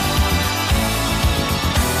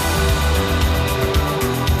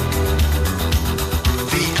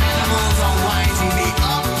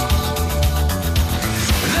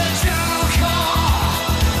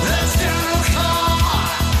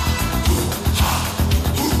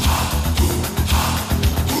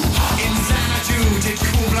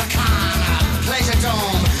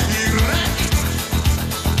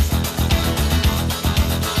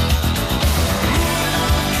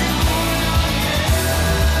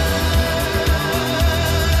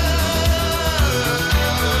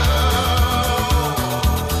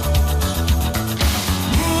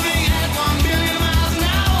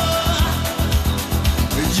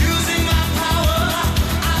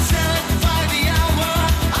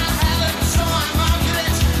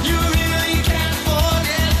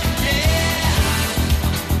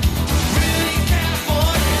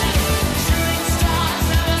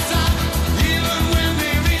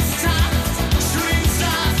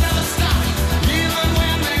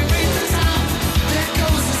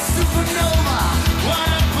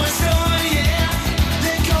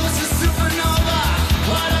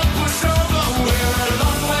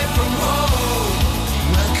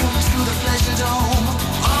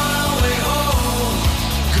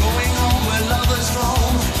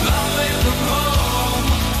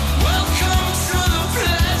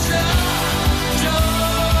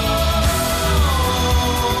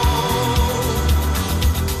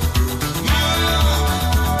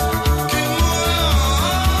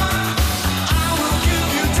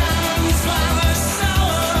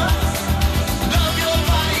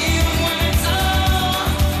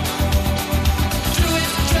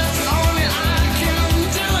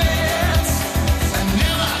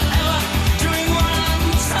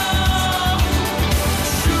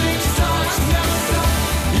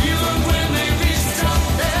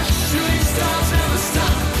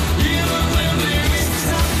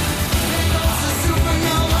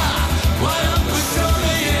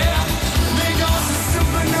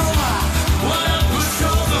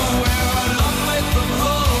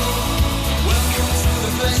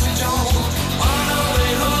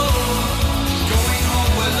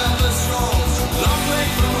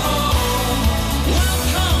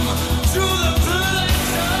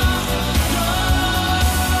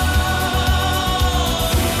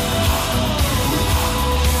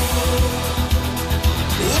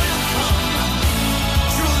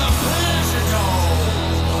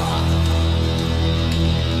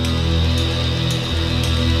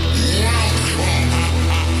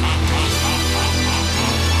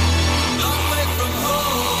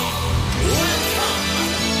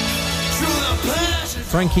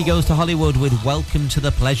Frankie Goes to Hollywood with Welcome to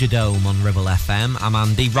the Pleasure Dome on Ribble FM. I'm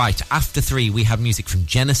Andy. Right, after 3 we have music from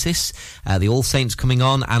Genesis, the All Saints coming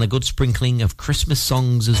on, and a good sprinkling of Christmas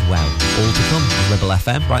songs as well. All to come on Ribble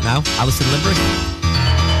FM. Right now, Alison Limerick.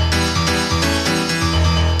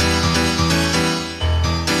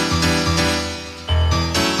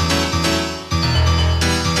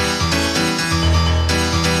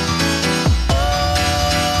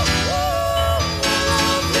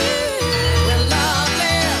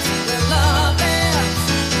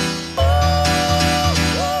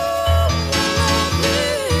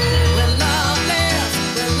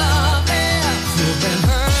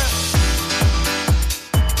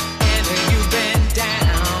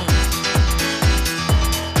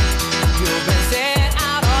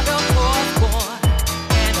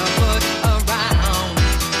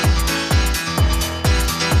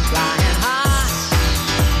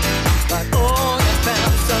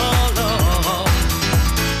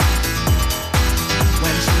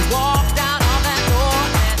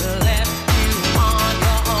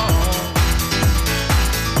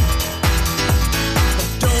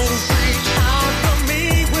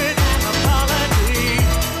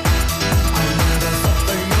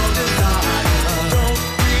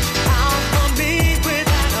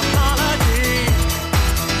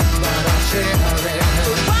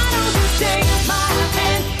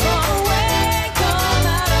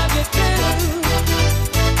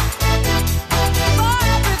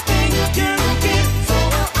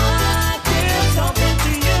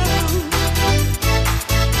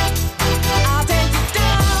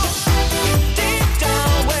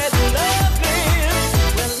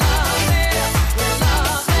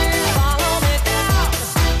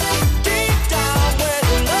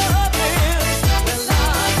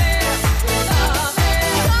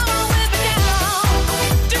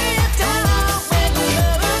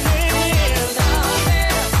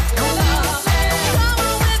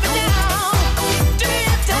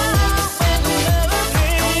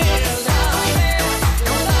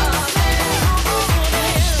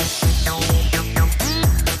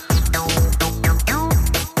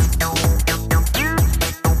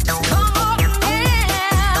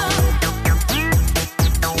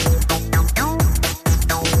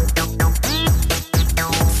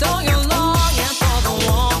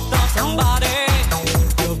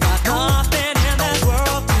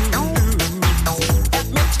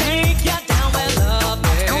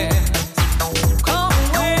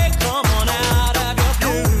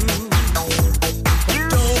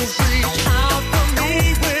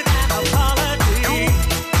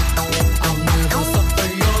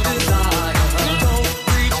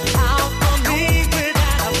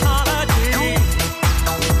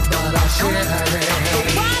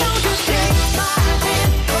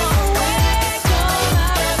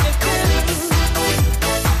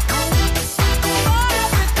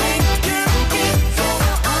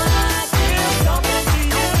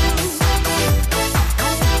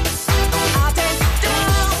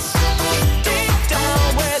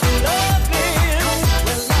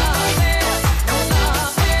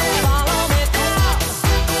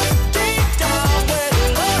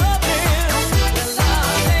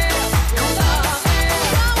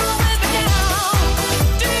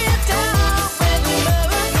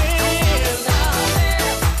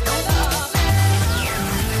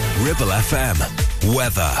 FM.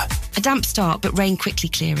 Weather. A damp start, but rain quickly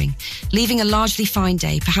clearing, leaving a largely fine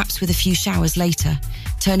day, perhaps with a few showers later,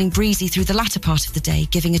 turning breezy through the latter part of the day,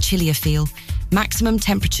 giving a chillier feel. Maximum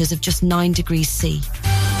temperatures of just 9 degrees C.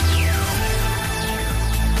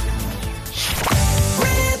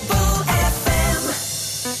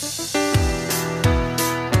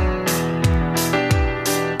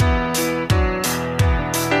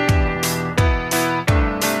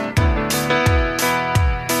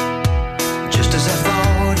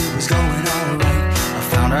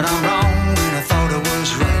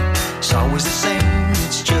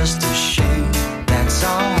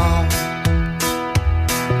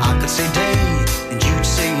 And you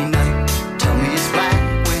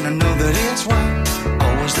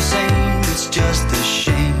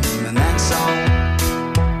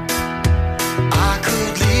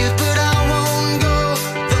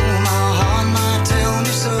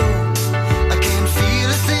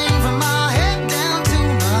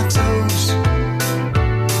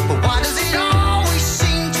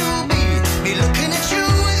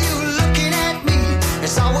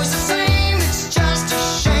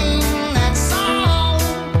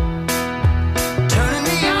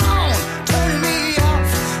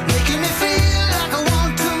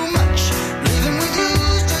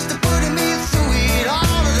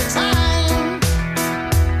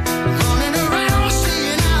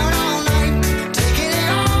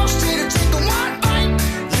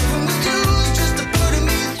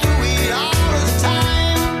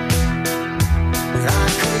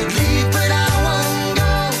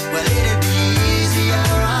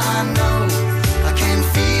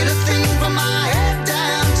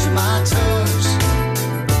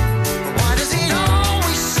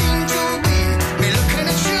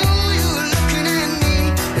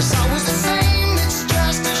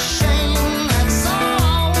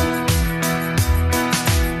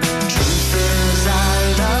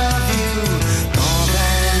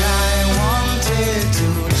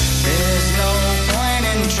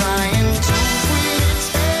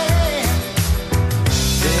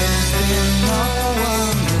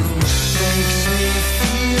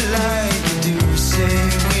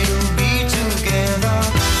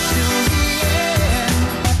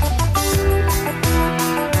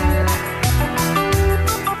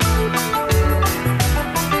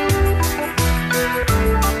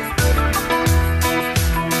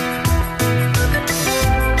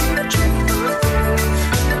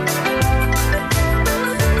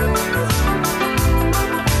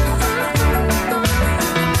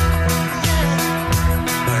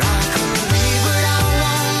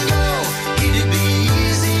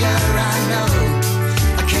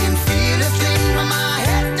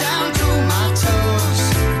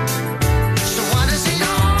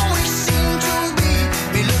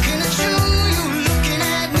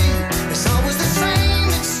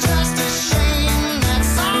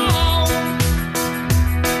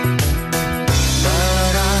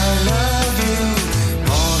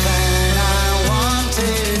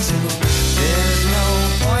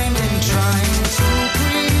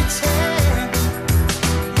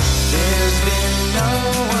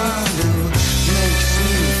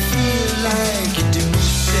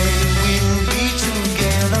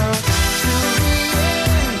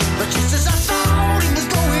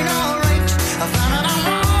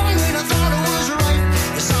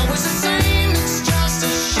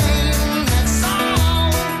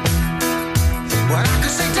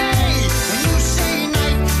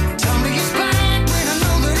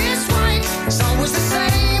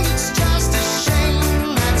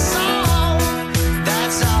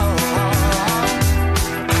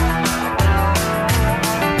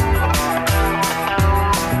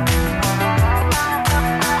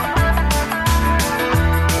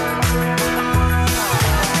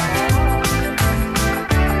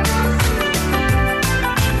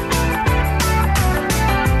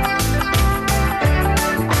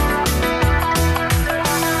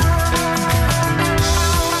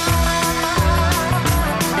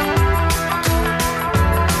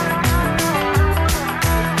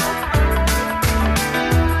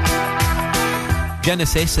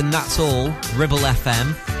Genesis, and that's all. Ribble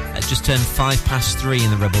FM. Just turned 3:05 in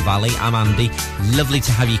the Ribble Valley. I'm Andy. Lovely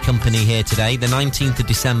to have your company here today. The 19th of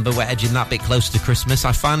December, we're edging that bit closer to Christmas.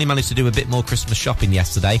 I finally managed to do a bit more Christmas shopping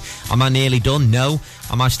yesterday. Am I nearly done? No.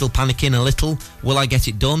 Am I still panicking a little? Will I get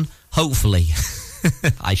it done? Hopefully.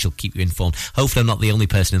 I shall keep you informed. Hopefully I'm not the only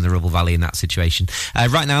person in the Ribble Valley in that situation.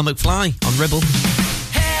 Right now, McFly on Ribble.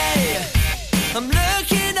 Hey, I'm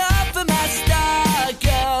looking up for my star,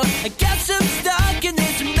 girl. I got some stuck in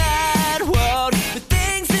this mad world with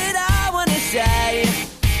things that I want to say,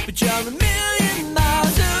 but you're a million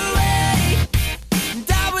miles away. And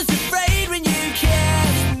I was afraid when you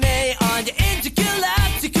kissed me on the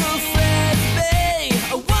intergalactical frisbee.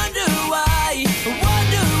 I wonder why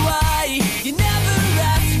you never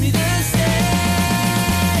asked me to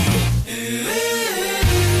stay.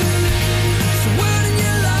 So wouldn't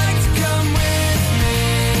you like to come with me?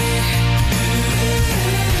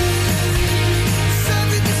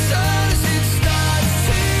 Something the sun as it starts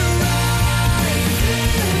to rise.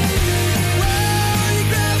 Well, your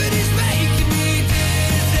gravity's making me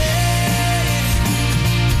dizzy.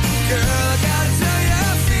 Girl, I gotta tell you,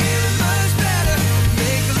 I'm feeling much better.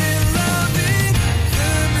 Make a little love in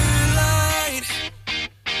the moonlight.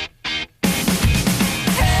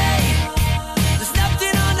 Hey, there's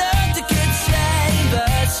nothing on earth that could save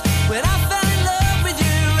us. When I fell in love with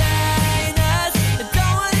Uranus, I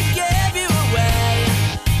don't want to give you away,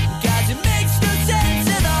 'cause it makes no sense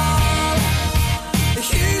at all.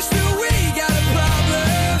 Houston, we got a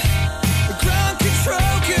problem. Ground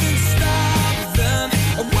control couldn't stop them.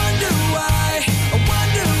 I wonder why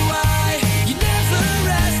you never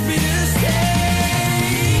asked me to stay.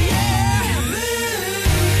 Yeah.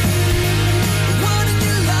 Wouldn't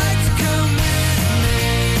you like to come with me?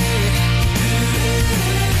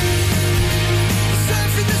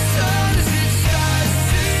 Surfing the sun as it starts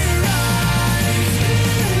to rise.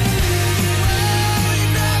 Well,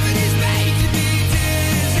 your gravity's making me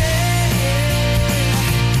dizzy.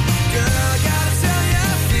 Girl, I gotta tell you,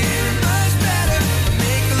 I'm feeling much better.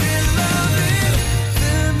 Make a little love in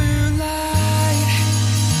the moonlight.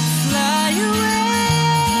 Fly away,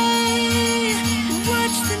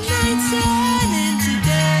 watch the night turn into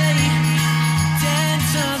day.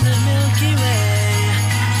 Dance on the Milky Way.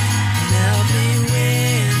 Melt me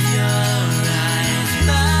with your eyes.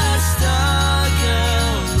 My star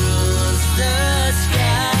girl rules the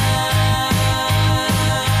sky.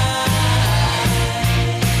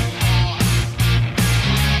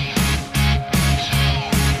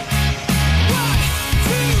 One,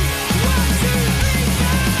 two, three,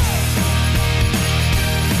 go!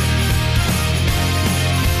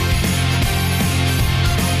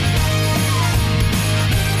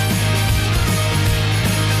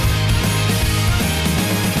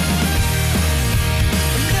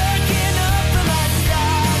 Looking up for my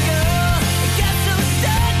star, girl. I got so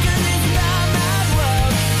stuck in this mad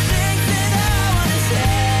world. Things that I wanna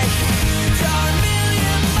say, but you're a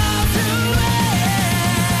million miles away.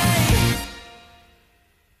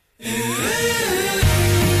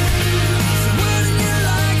 So wouldn't you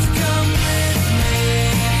like to come with me?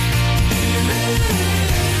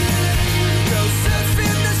 Go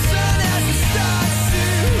surfing the sun as it starts to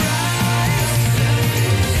rise.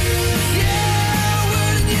 Yeah,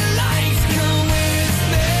 wouldn't you like to come with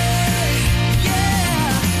me? Yeah,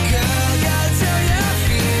 girl, gotta tell you, I'm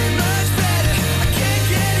feeling much better. I can't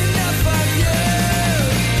get enough of you.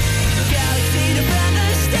 Galaxy to find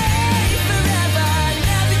us, stay forever.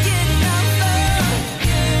 Never get enough of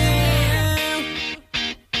you.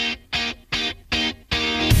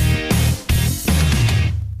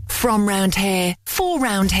 From round here, for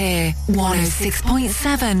round here,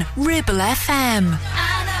 106.7 Ribble FM.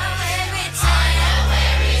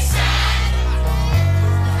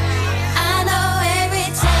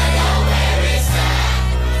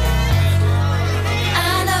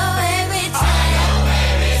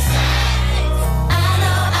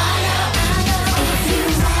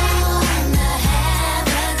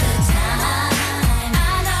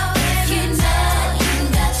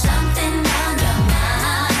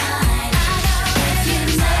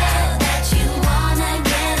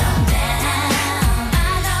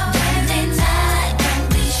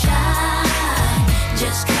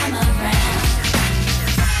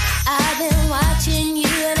 I've been watching you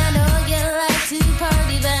and I know you like to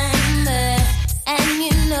party, baby. And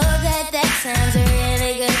you know that sounds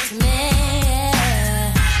really good to me.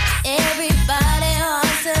 Everybody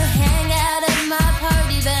wants to hang out at my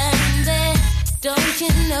party, baby. Don't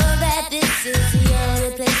you know that this is the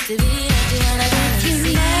only place to be? If you wanna come and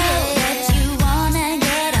see it, you wanna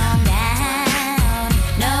get on down.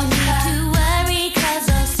 No need to worry, 'cause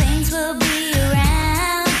those saints will be around.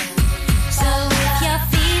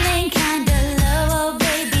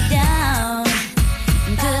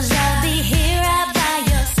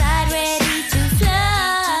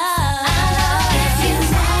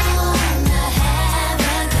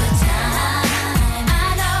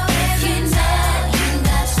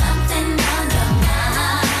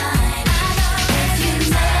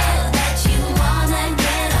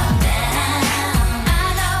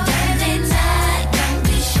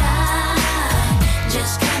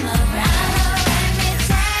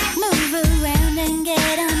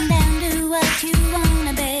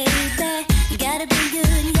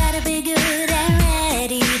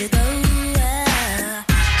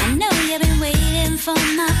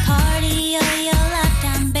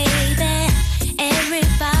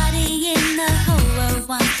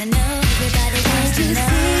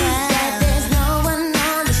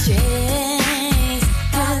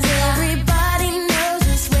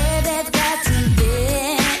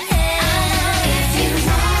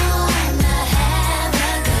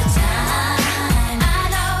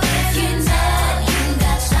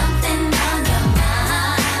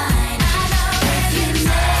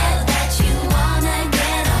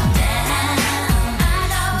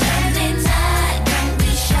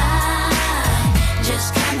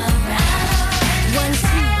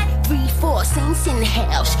 it's in the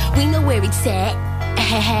house. We know where it's at.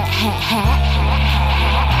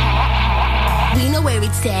 We know where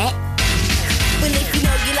it's at. Well, if you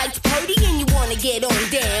know you like to party and you wanna get on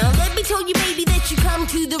down, let me tell you, baby, that you come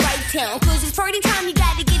to the right town. Cause it's party time, you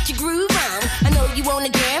gotta get your groove on. I know you wanna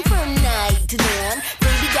jam from night to dawn.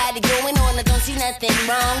 Baby, got it going on, I don't see nothing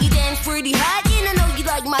wrong. You dance pretty hot and I know you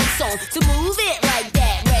like my song. So move it like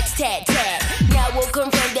that, Rex tat tat. Now we'll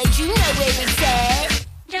confirm that you know where it's at.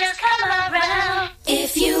 Just come around.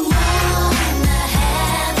 If you wanna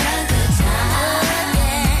have a good time,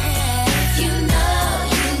 if you know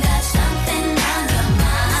you got something on your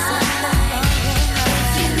mind,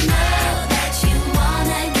 if you know that you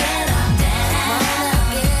wanna get on down,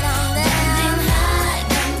 dancing high,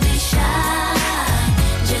 don't be shy,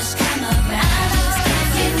 just come around.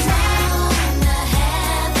 If you wanna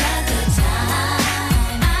have a good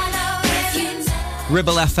time, I know if you know.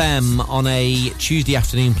 Ribble FM on a Tuesday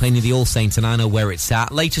afternoon playing you the All Saints, and I know where it's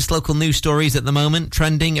at. Latest local news stories at the moment,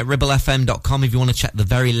 trending at ribblefm.com. If you want to check the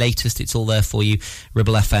very latest, it's all there for you.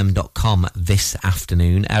 Ribblefm.com this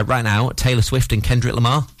afternoon. Right now, Taylor Swift and Kendrick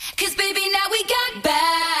Lamar. Cause baby, now we got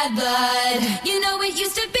bad blood. You know it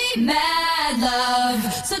used to be mad love.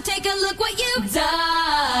 So take a look what you've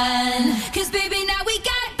done. Cause baby, now we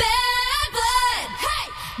got bad blood.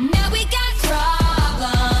 Hey! Now we got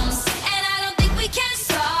problems. And I don't think we can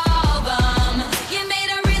solve them. You made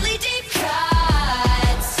a really deep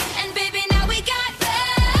cut. And baby, now we got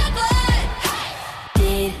bad blood. Hey!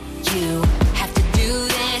 Did you have to do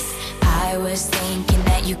this? I was thinking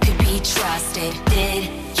that you could be trusted. Did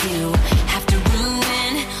you have to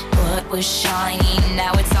ruin what was shiny?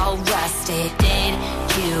 Now it's all rusted. Did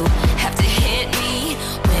you have to hit me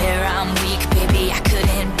where I'm weak? Baby, I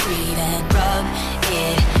couldn't breathe and rub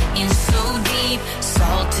it in so deep.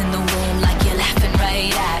 Salt in the wound like you're laughing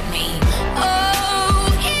right at me. Oh,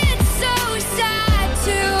 it's so sad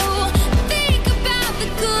to think about the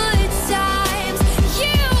good times,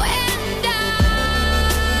 you and I.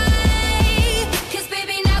 Cause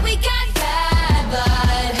baby, now we got bad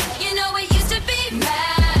blood. You know it used to be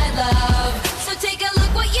mad love. So take a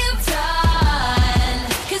look what you've done.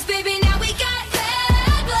 Cause baby, now we got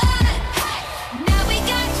bad blood. Hey! Now we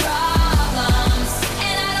got problems.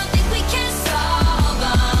 And I don't think we can solve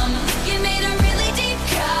them. You made a really deep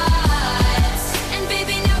cut. And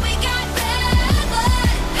baby, now we got bad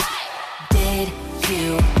blood. Hey! Did you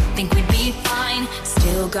think we'd be fine?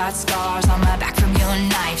 Still got scars on my back from your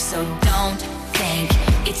knife. So don't think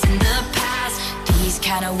it's in the past. These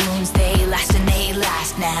kind of wounds, they last and they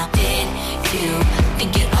last now. Did you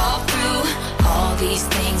think it all through? All these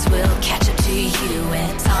things will catch up to you,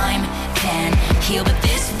 and time can heal, but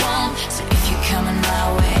this won't. So if you're coming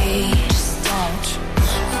my way, just don't.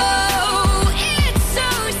 Oh, it's so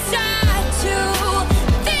sad to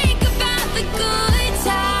think about the good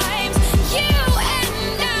times, you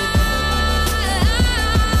and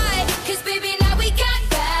I. Cause baby, now we got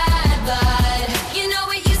bad blood. You know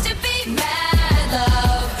it used to be mad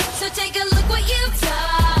love. So take a look what you've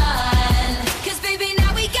done. Cause baby,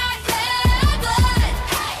 now we got bad blood.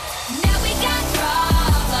 Hey! Now we got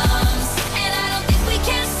problems. And I don't think we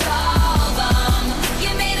can solve them.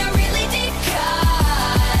 You made a really deep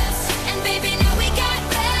cut. And baby, now we got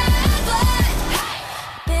bad blood. Hey!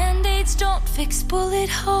 Band-aids don't fix bullet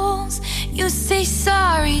holes. You say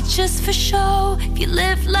sorry just for show. If you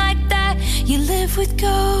live like that, you live with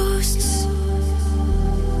ghosts.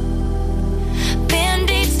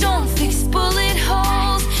 Band-aids don't fix bullet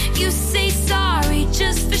holes. You say sorry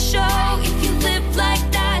just for show. If you live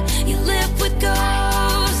like that, you live with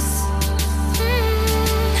ghosts.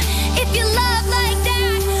 If you love like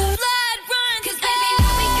that, blood run. Cause baby,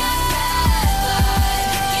 now we got bad blood.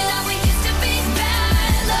 You know we used to be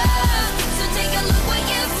bad love. So take a look what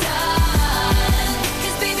you've done.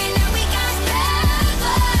 Cause baby, now we got bad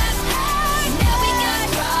blood. Now we got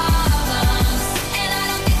problems. And I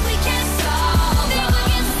don't think we can solve them.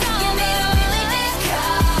 You made a really deep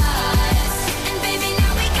cut. And baby,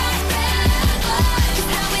 now we got bad blood.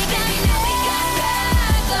 Now we got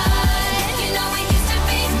bad blood. You know we used to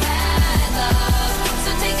be bad love. So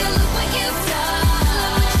take a look what you've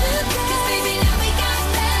done. Cause baby, now we got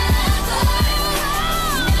bad blood.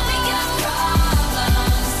 Now we got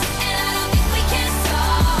problems. And I don't think we can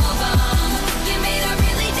solve them. You made a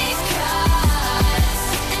really deep cut.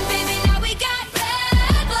 And baby, now we got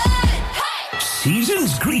bad blood. Hey!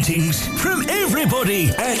 Season's greetings from everybody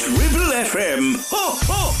at Ribble FM. Ho,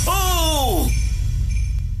 ho, ho!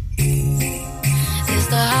 It's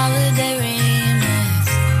the holiday remix.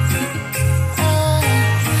 Oh,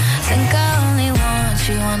 think I only want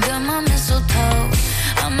you under my mistletoe.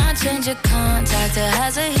 I might change your contact, it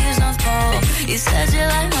has a huge North Pole. You said you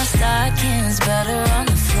like my stockings better on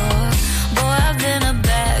the floor. Boy, I've been a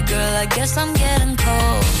bad girl, I guess I'm getting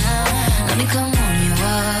cold now. Let me come warm you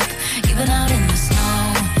up, even out in the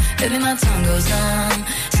snow. Baby, my tongue goes numb,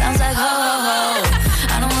 sounds like ho ho ho.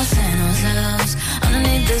 I don't want San Jose's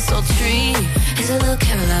underneath this old tree. It's a little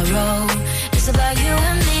carol I wrote, it's about you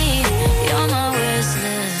and me. You're my wish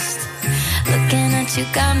list. Looking at you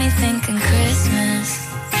got me thinking Christmas.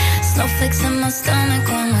 Snowflakes in my stomach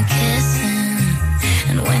when we're kissing.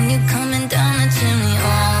 And when you're coming down the chimney,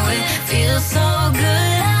 oh, it feels so good.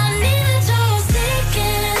 I need a Charles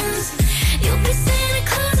Dickens. You'll be Santa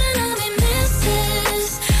Claus and I'll be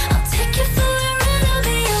Mrs. I'll take you for a ride, I'll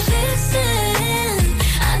be your vixen.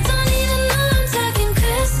 I don't even know I'm talking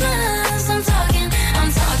Christmas. I'm talking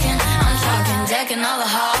decking all the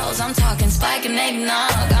halls. I'm talking spike and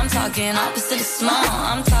eggnog. I'm talking opposite of small.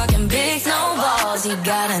 I'm talking big snowballs. You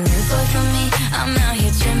got a new boy from me. I'm out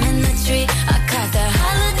here trimming the tree. I caught that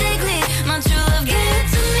holiday glee. My true love gave it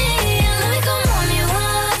to me. And let me come warm you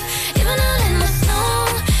up, even out in the snow.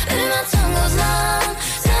 Baby, my tongue goes numb,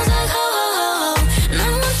 sounds like ho ho ho. And I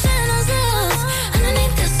want San Jose's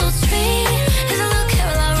underneath this old tree. Here's a little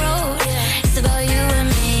carol I wrote, it's about you and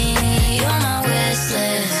me. You're my wish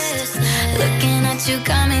list. Looking at you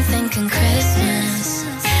got me thinking Christmas.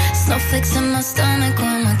 Snowflakes in my stomach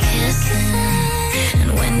when we're kissing.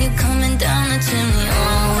 And when you're coming down the chimney,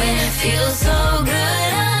 oh, it feels so good. I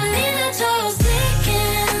need a Charles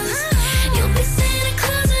Dickens. You'll be Santa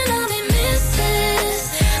Claus and I'll be Mrs.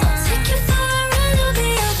 I'll take you for a ride, I'll be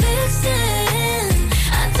your vixen.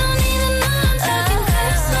 I don't even know I'm talking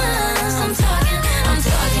Christmas. I'm talking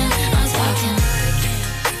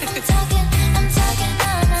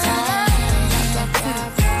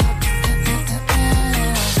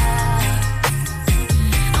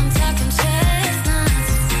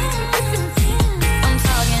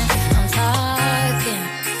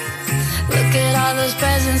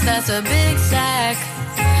presents, that's a big sack.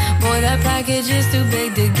 Boy, that package is too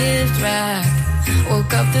big to gift wrap.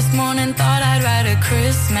 Woke up this morning, thought I'd write a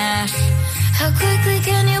Christmas. How quickly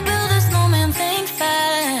can you build a snowman? Think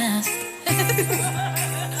fast.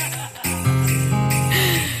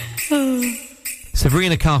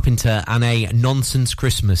 Sabrina Carpenter and A Nonsense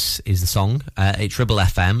Christmas is the song. It's Ribble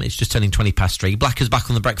FM. It's just turning 3:20. Blacker's back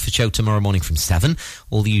on the breakfast show tomorrow morning from 7.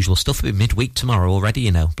 All the usual stuff. It'll be midweek tomorrow already,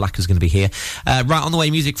 you know. Blacker's going to be here. Right on the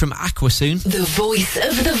way, music from Aqua soon. The voice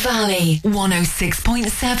of the valley.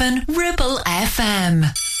 106.7 Ribble FM.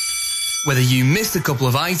 Whether you missed a couple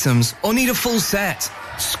of items or need a full set,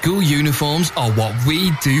 school uniforms are what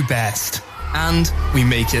we do best. And we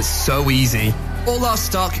make it so easy. All our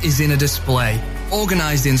stock is in a display,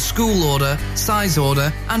 organised in school order, size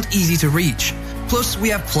order, and easy to reach. Plus, we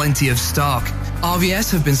have plenty of stock. RVS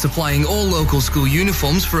have been supplying all local school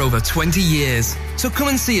uniforms for over 20 years. So come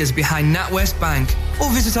and see us behind NatWest Bank or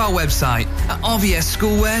visit our website at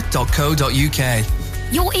rvsschoolwear.co.uk.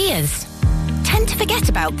 Your ears. Tend to forget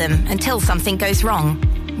about them until something goes wrong.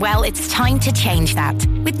 Well, it's time to change that.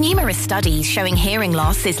 With numerous studies showing hearing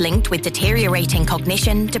loss is linked with deteriorating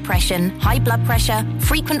cognition, depression, high blood pressure,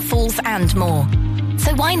 frequent falls and more.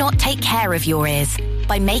 So why not take care of your ears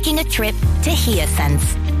by making a trip to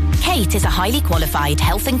HearSense? Kate is a highly qualified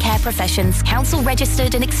health and care professions, council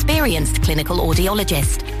registered and experienced clinical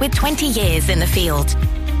audiologist with 20 years in the field.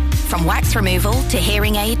 From wax removal to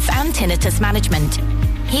hearing aids and tinnitus management,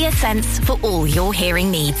 HearSense for all your hearing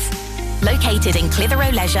needs. Located in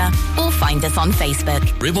Clitheroe Leisure, or find us on Facebook.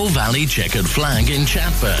 Ribble Valley Checkered Flag in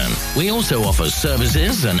Chatburn. We also offer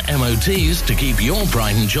services and MOTs to keep your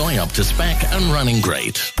pride and joy up to spec and running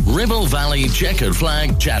great. Ribble Valley Checkered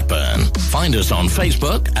Flag, Chatburn. Find us on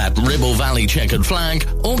Facebook at Ribble Valley Checkered Flag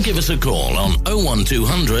or give us a call on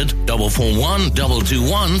 01200 441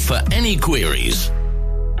 221 for any queries.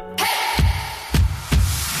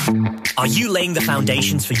 Are you laying the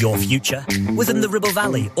foundations for your future? Within the Ribble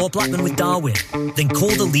Valley or Blackburn with Darwin? Then call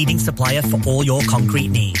the leading supplier for all your concrete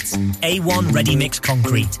needs. A1 Ready Mix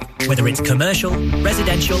Concrete. Whether it's commercial,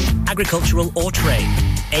 residential, agricultural or trade,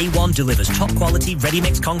 A1 delivers top quality ready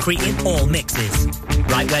mix concrete in all mixes.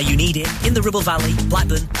 Right where you need it, in the Ribble Valley,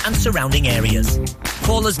 Blackburn and surrounding areas.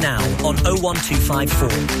 Call us now on 01254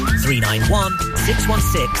 391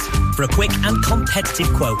 616 for a quick and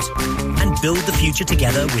competitive quote. And build the future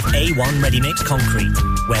together with A1 Ready Mix Concrete,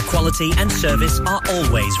 where quality and service are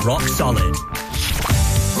always rock solid.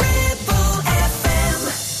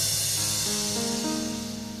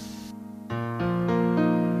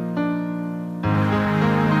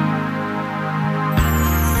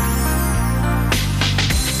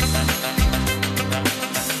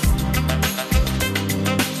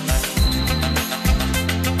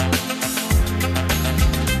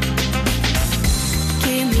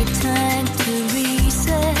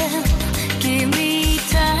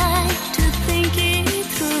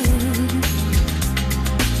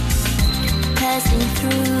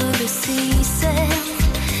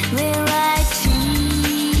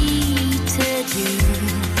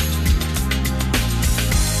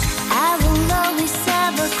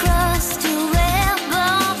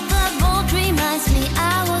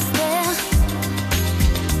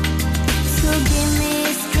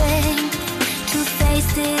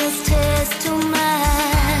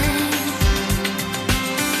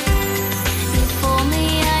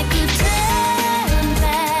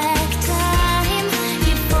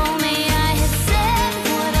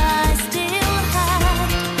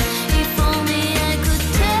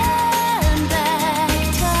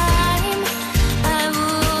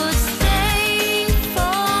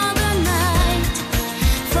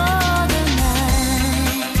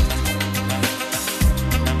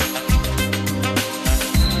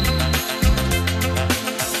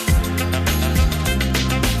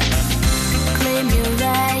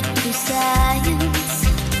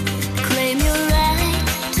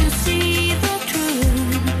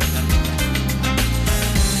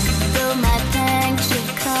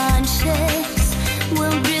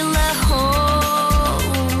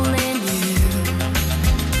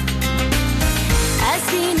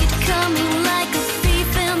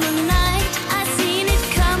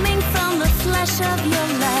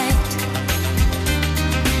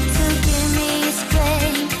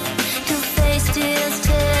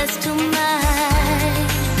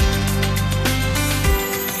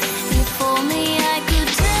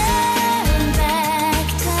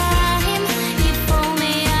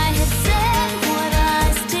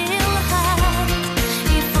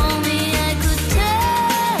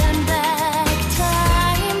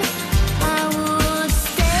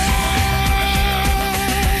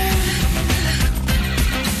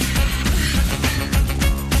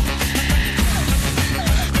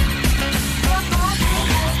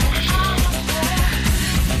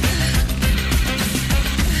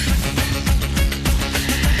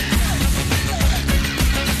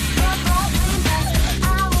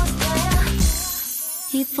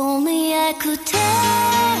 I could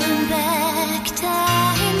turn back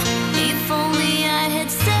time. If only I had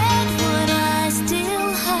said what I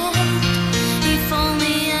still had. If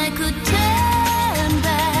only I could turn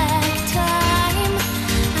back time,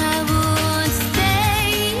 I would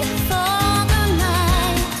stay for the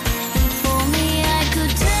night. If only I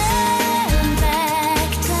could turn back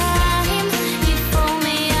time. If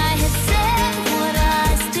only I had said what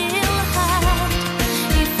I still had.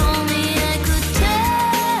 If only I could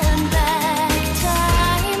turn back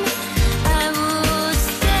time, I would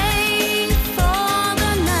stay for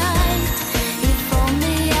the night. If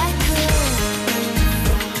only I could.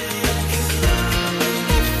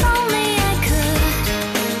 If only I could.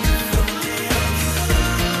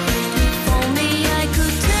 If only I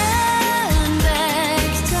could turn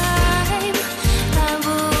back time, I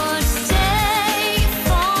would stay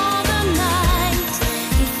for the night.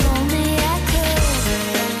 If only I could.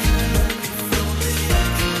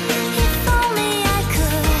 If only I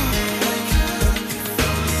could.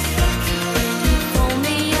 If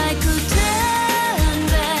only I could turn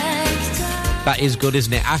back time. That is good,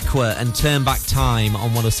 isn't it? Aqua and Turn Back Time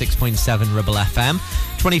on 106.7 Ribble FM.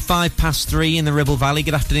 25 past 3 in the Ribble Valley.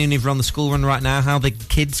 Good afternoon if you're on the school run right now. How the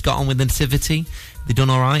kids got on with the nativity? They done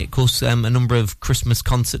all right? Of course, a number of Christmas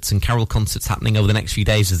concerts and carol concerts happening over the next few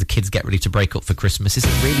days as the kids get ready to break up for Christmas. Is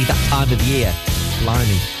it really that time of year?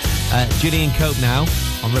 Blimey. Julian Cope now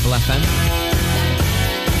on Ribble FM.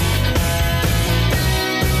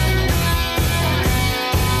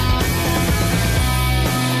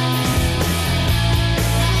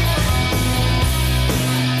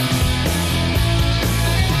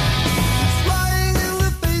 Flying in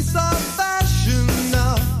the face of fashion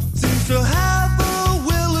now, seems to have a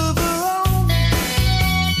will of her own.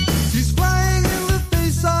 She's flying in the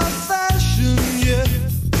face of fashion, yeah,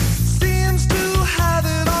 seems to have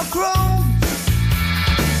it all grown.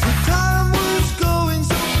 The time was going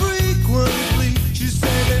so frequently, she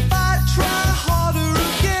said if I try harder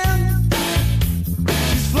again.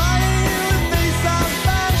 She's flying in the face of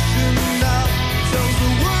fashion now, tells the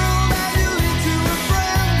world that you lead to a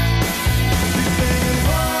friend. She's saying,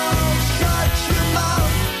 "World, shut your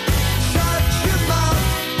mouth,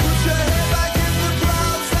 put your head back in the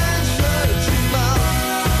clouds and shut your mouth,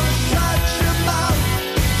 shut your mouth,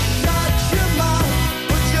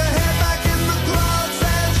 put your head back in the clouds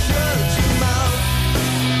and shut your mouth."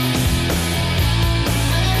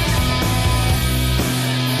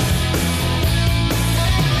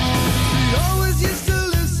 She always used to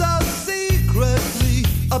live so secretly,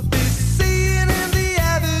 a bit seen in the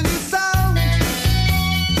avenue sound,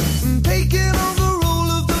 taking on the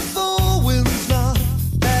role of the four winds now,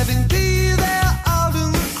 having be there out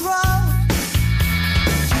in the crowd.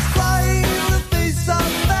 She's flying in the face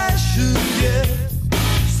of fashion, yeah,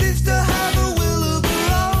 seems to have a will of her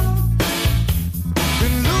own.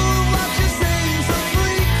 And look what she's saying so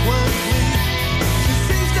frequently, she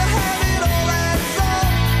seems to have it all hands on.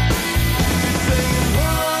 She's saying,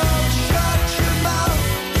 "World, shut your mouth,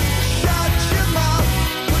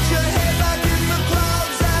 put your head back in the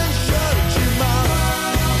clouds and shut your mouth,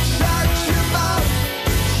 shut your mouth,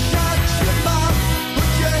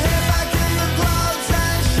 put your head back in the clouds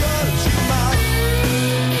and shut your mouth."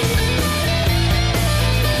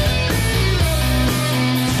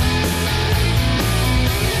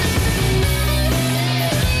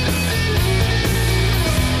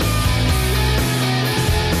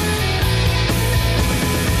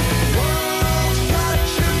 World, shut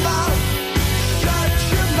your mouth,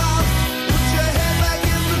 put your head back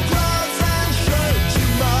in the clouds and shut your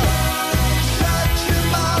mouth, shut your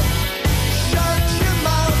mouth,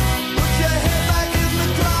 put your head back in the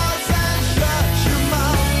clouds and shut your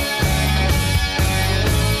mouth.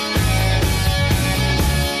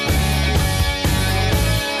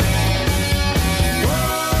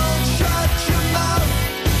 World, shut your mouth,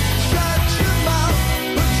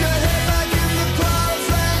 put your head back in the clouds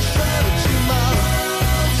and shut your mouth,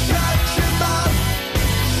 shut your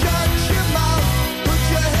mouth, put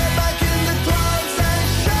your head back in the clouds and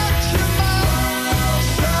shut your mouth,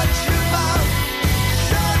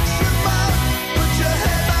 shut your mouth, put your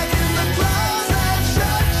head back in the clouds and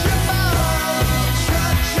shut your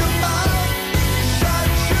mouth,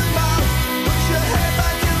 shut your mouth, put your head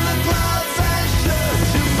back in the clouds and shut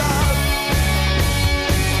your mouth.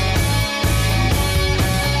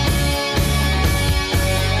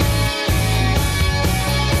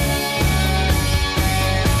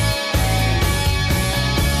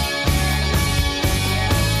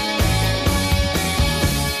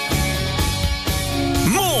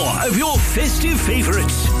 More of your festive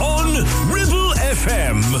favourites on Ribble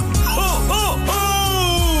FM. Ho, ho, ho!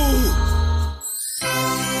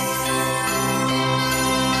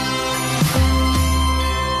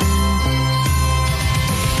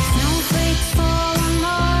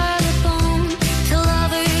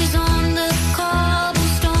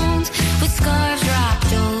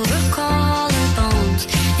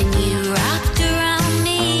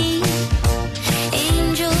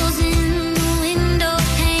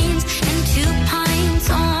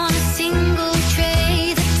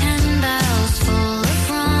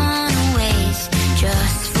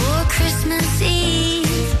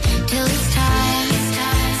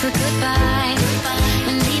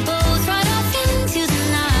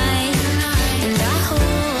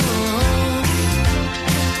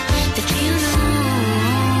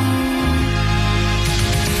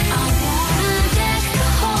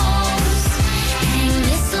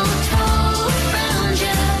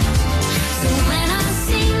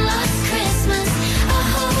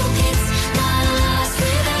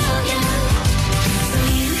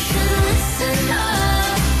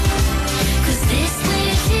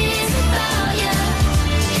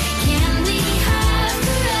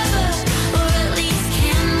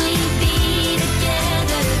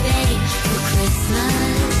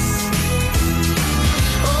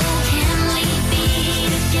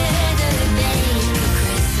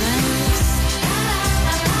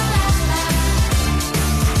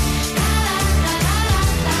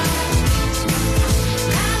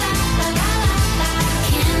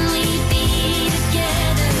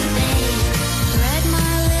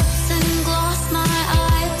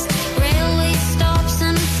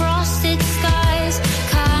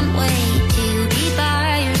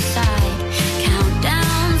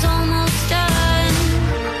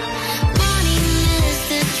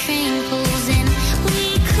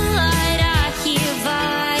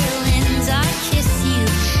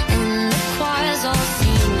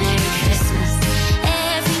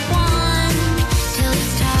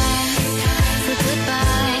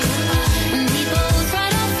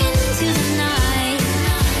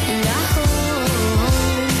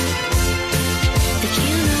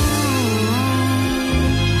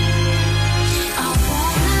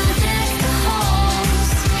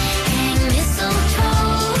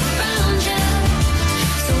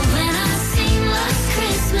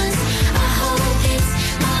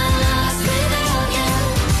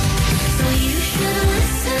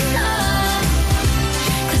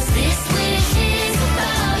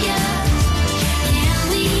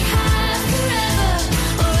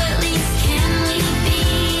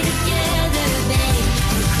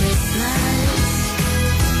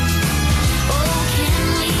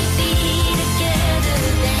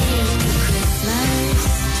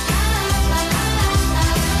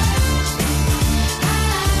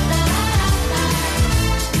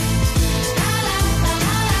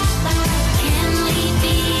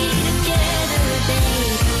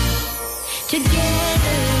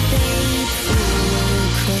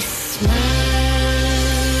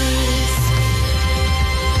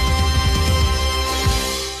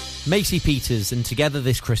 Macy Peters, and Together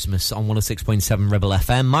This Christmas on 106.7 Ribble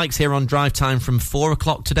FM. Mike's here on Drive Time from 4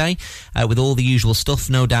 o'clock today with all the usual stuff.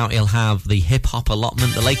 No doubt he'll have the hip-hop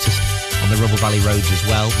allotment, the latest on the Ribble Valley roads as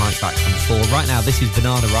well. Mike back from 4. Right now, this is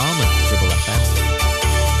Bananarama, Ribble FM.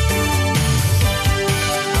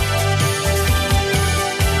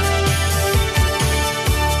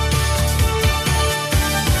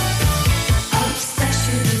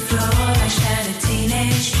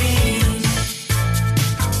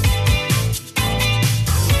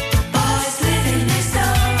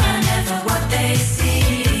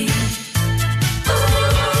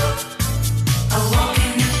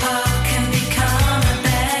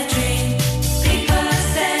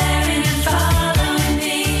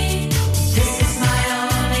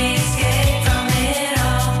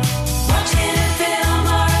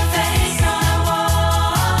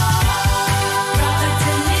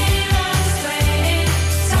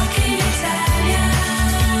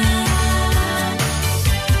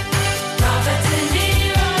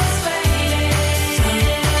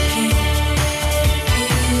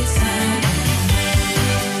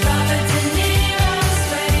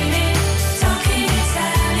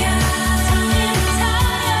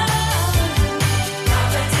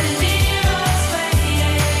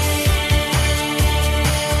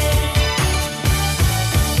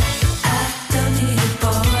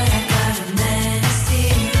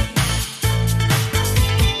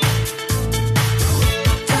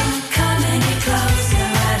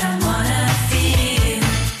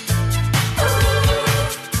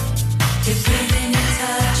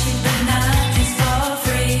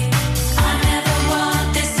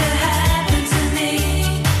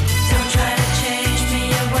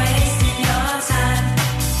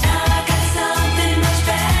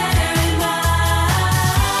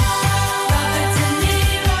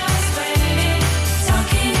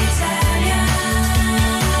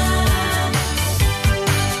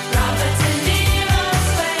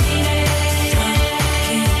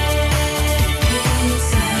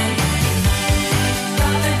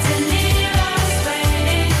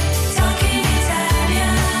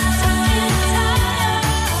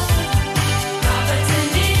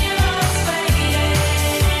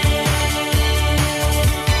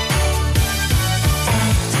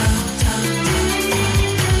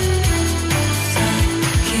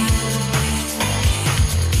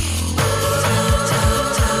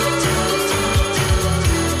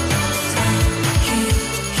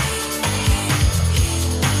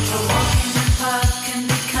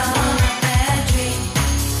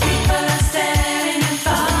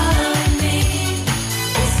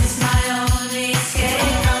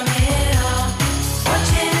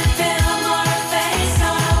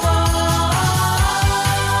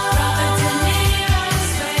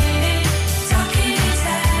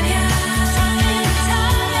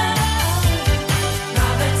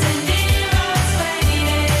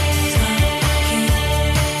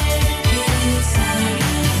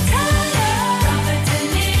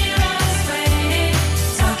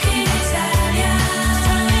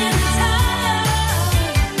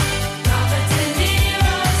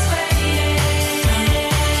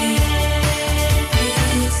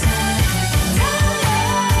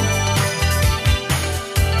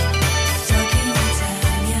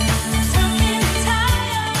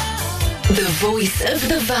 Voice of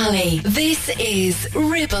the Valley. This is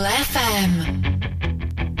Ribble FM.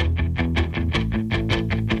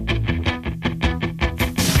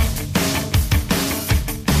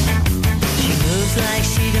 She moves like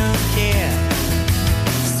she don't care.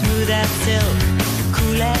 Smooth as silk,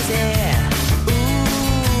 cool as air.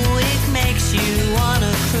 Ooh, it makes you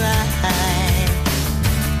wanna cry.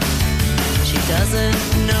 She doesn't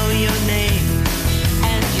know your name,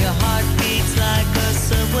 and your heart beats like a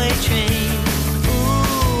subway train.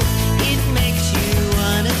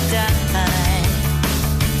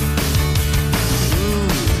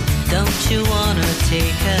 Don't you wanna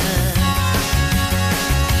take her?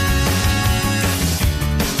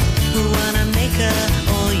 Wanna make her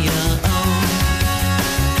all your own?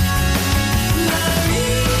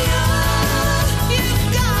 Maria, you've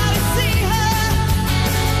gotta see her.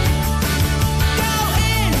 Go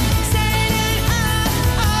in,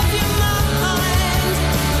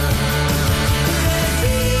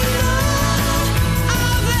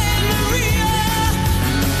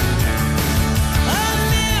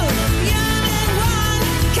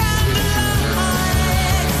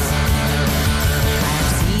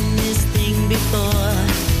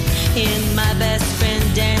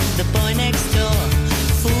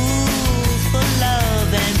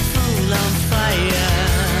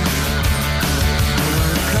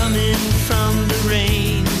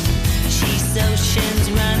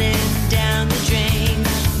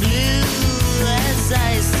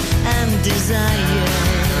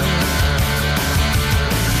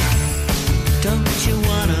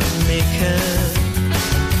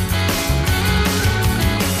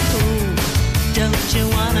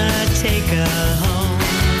 her home.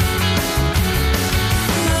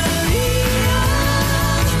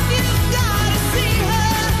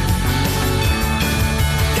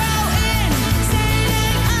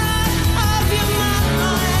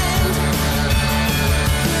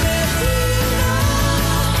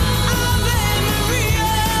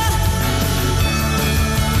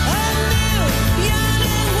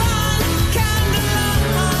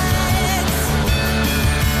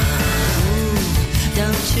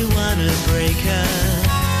 Don't you wanna break her?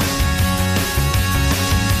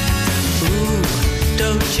 Ooh,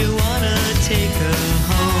 don't you wanna take her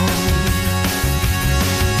home?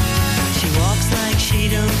 She walks like she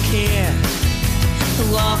don't care,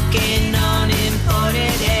 walking on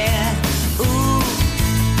imported air. Ooh,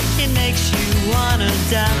 it makes you wanna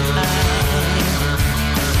die.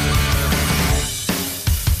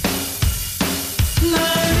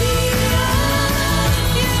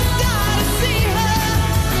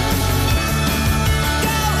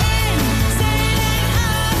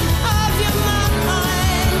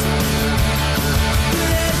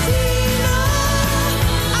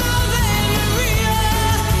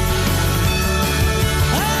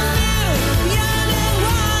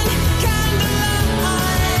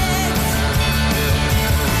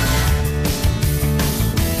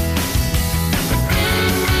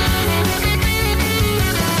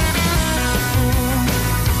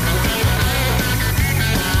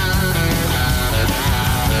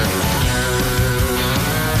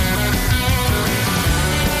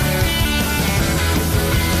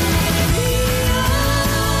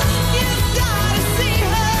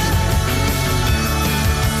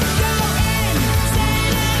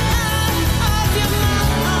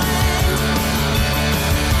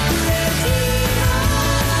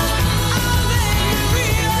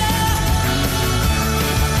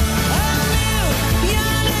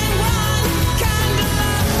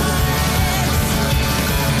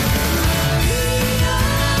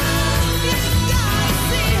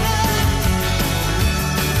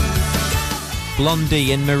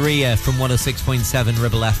 Blondie and Maria from 106.7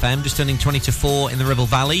 Ribble FM, just turning 20 to 4 in the Ribble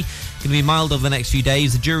Valley. Going to be mild over the next few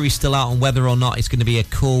days. The jury's still out on whether or not it's going to be a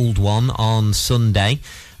cold one on Sunday,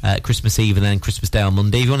 Christmas Eve, and then Christmas Day on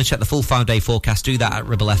Monday. If you want to check the full 5-day forecast, do that at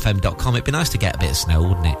ribblefm.com. It'd be nice to get a bit of snow,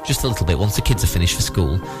 wouldn't it? Just a little bit once the kids are finished for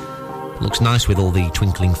school. Looks nice with all the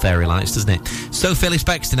twinkling fairy lights, doesn't it? So Phyllis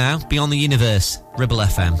Baxter now, Beyond the Universe, Ribble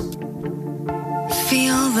FM.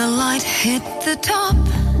 Feel the light hit the top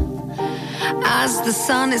as the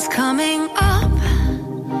sun is coming up.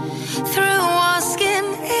 Through our skin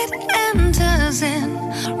it enters in,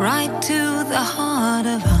 right to the heart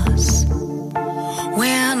of us.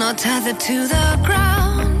 We're not tethered to the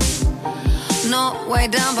ground, not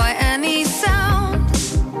weighed down by any sound.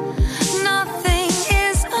 Nothing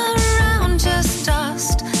is around, just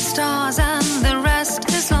dust, stars, and the rest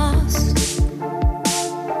is lost.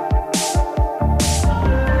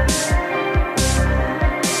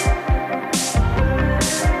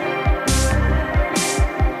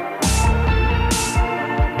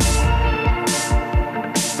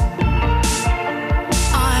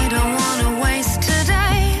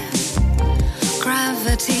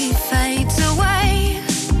 Fades away,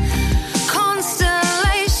 constant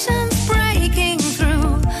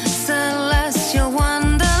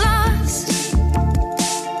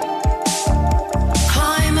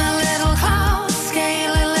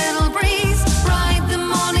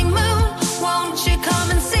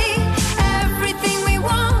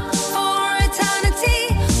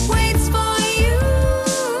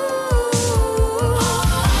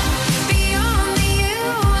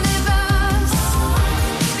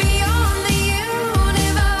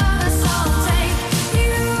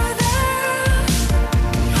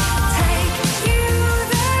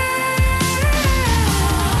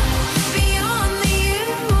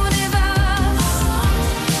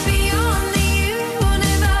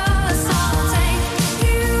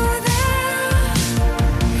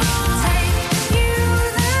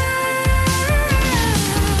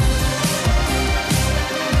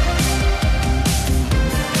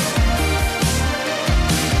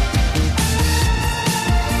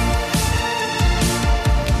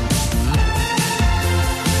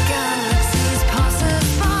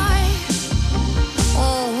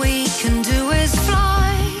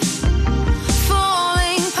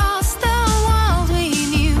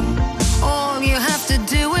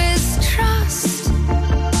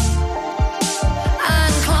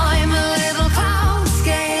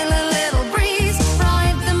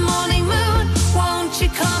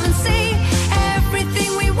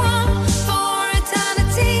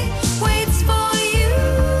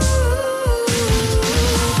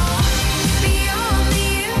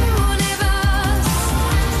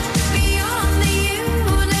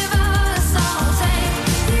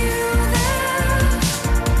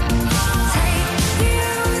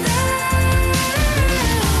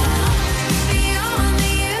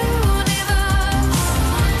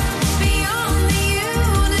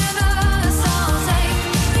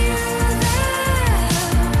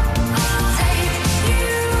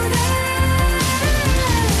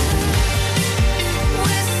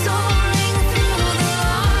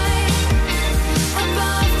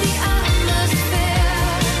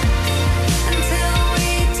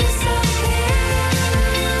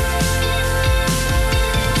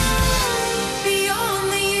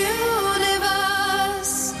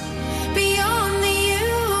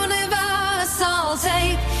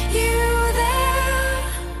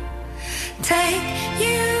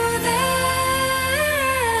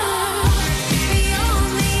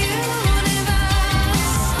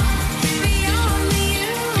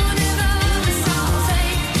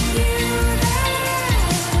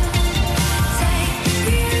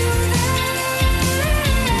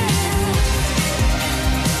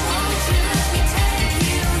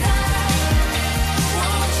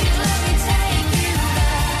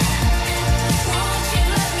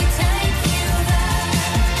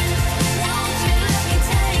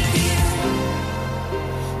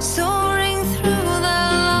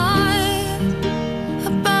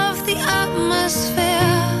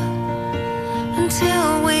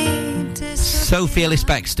Sophie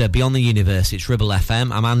Ellis-Bextor, Beyond the Universe. It's Ribble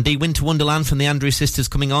FM. I'm Andy. Winter Wonderland from the Andrews Sisters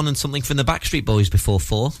coming on, and something from the Backstreet Boys before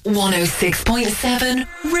 4. 106.7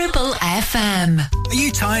 Ribble FM. Are you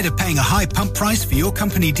tired of paying a high pump price for your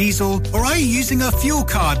company diesel? Or are you using a fuel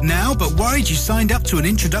card now but worried you signed up to an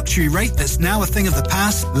introductory rate that's now a thing of the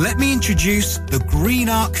past? Let me introduce the Green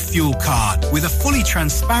Arc Fuel Card. With a fully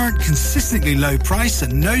transparent, consistently low price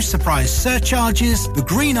and no surprise surcharges, the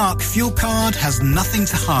Green Arc Fuel Card has nothing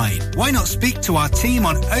to hide. Why not speak to our team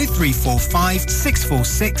on 0345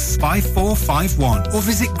 646 5451 or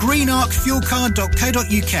visit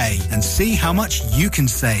greenarcfuelcard.co.uk and see how much you can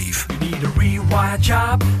save. You need a rewire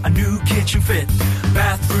job, a new kitchen fit,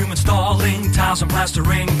 bathroom installing, tiles and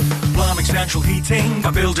plastering, plumbing, central heating,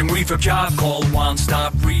 a building refurb job. Call One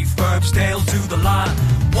Stop Refurbs, Dale to the lot.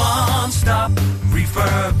 One Stop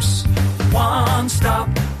Refurbs. One Stop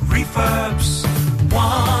Refurbs.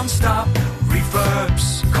 One Stop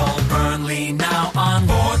Refurbs. Call Burnley now on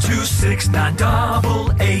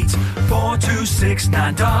 426-988.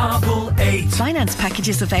 426-988. Finance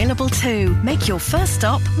packages available too. Make your first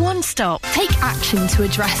stop One Stop. Take action to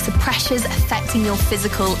address the pressures affecting your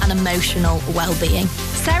physical and emotional well-being.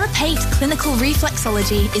 Sarah Pate Clinical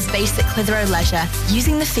Reflexology is based at Clitheroe Leisure.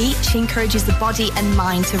 Using the feet, she encourages the body and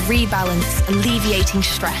mind to rebalance, alleviating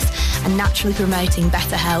stress and naturally promoting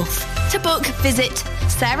better health. To book, visit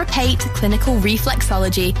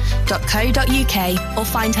sarahpateclinicalreflexology.co.uk or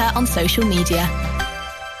find her on social media.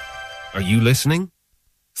 Are you listening?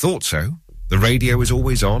 Thought so. The radio is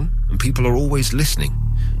always on and people are always listening.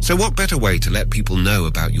 So what better way to let people know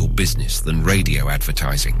about your business than radio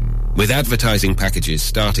advertising? With advertising packages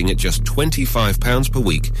starting at just £25 per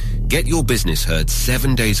week, get your business heard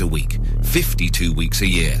 7 days a week, 52 weeks a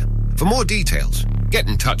year. For more details, get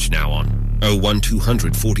in touch now on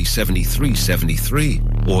 01200 40 73 73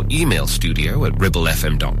 or email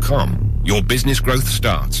studio@ribblefm.com. Your business growth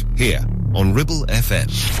starts here on Ribble FM.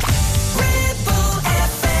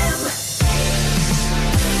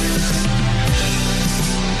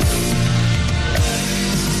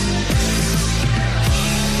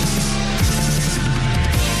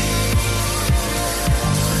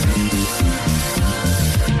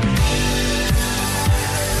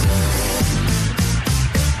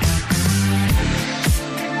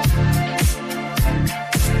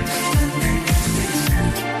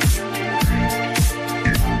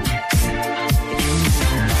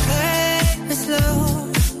 Hey,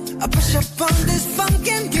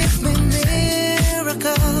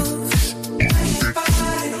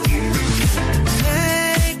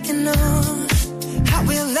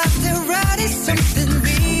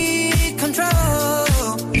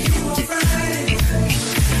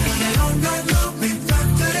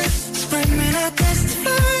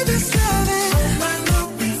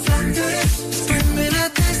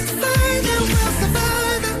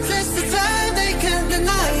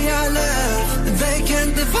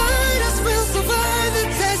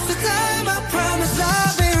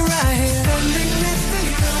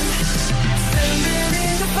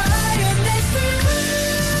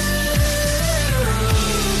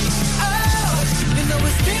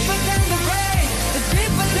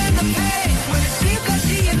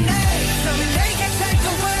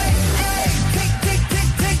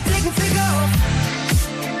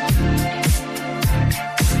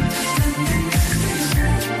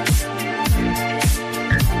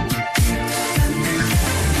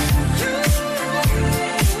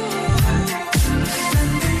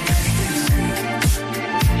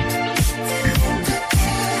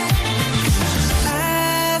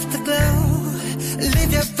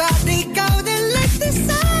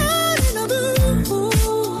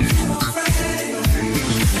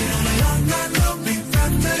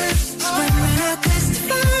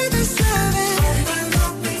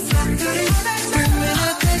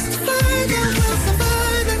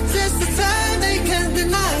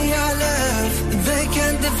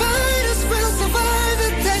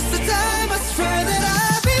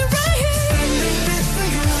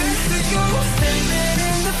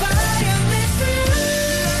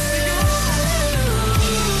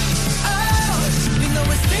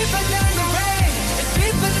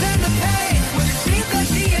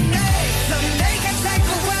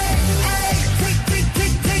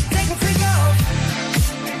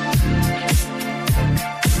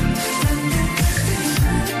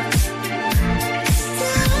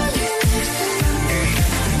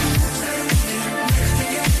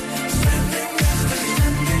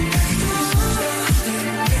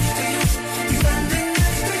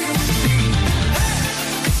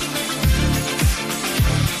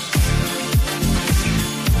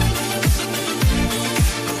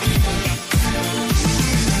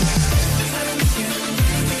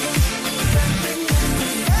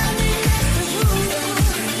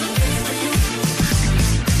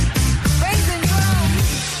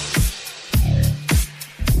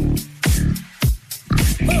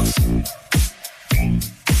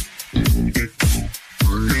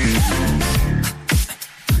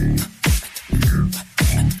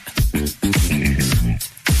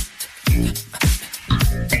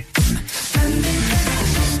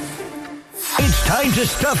 time to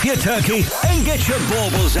stuff your turkey and get your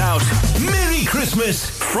baubles out. Merry Christmas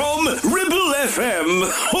from Ribble FM.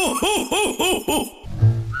 Ho, ho, ho, ho, ho.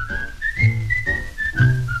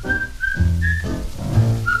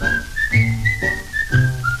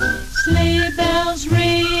 Sleigh bells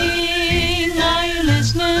ring, are you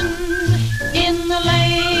listening? In the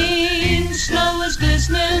lane, snow is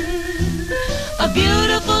glistening. A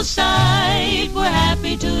beautiful sight, we're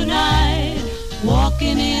happy tonight,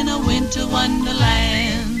 walking in a winter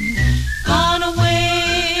wonderland. Gone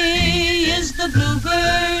away is the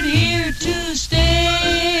bluebird, here to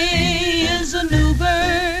stay is a new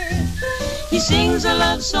bird. He sings a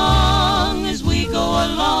love song as we go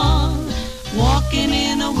along, walking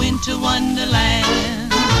in a winter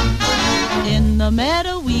wonderland. In the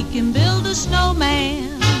meadow we can build a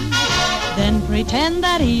snowman, then pretend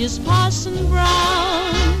that he is Parson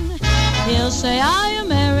Brown. He'll say, are you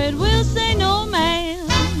married? We'll say, no, man.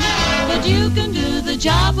 But you can do the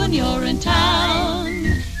job when you're in town.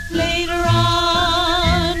 Later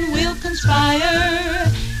on, we'll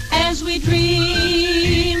conspire as we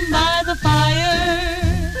dream by the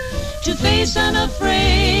fire to face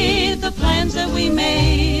unafraid the plans that we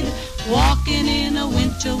made, walking in a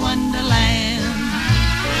winter wonderland.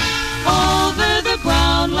 Over the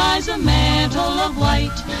ground lies a mantle of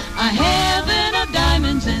white, a heaven of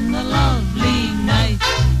diamonds in the lovely night.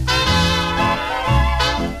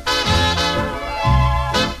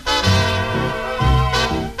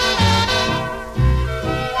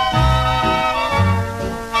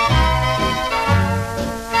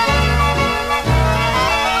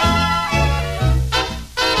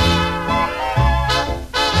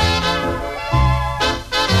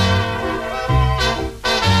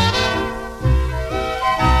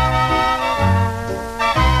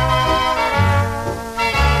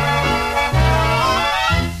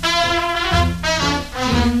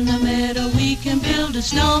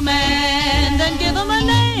 Snowman, then give him a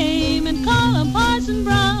name and call him Parson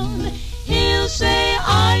Brown. He'll say,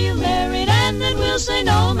 are you married? And then we'll say,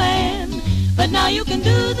 no, man. But now you can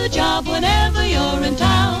do the job whenever you're in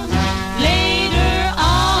town. Later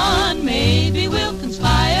on, maybe we'll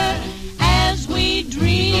conspire as we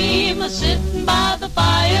dream of sitting by the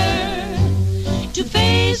fire to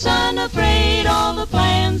face unafraid all the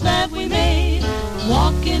plans that we made,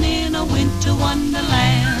 walking in a winter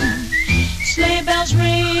wonderland. Sleigh bells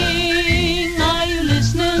ring, are you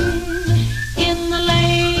listening? In the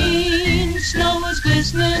lane, snow is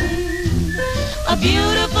glistening. A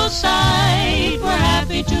beautiful sight, we're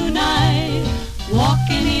happy tonight,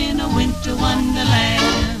 walking in a winter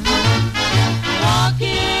wonderland. Walking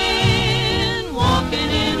in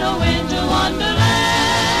a winter wonderland.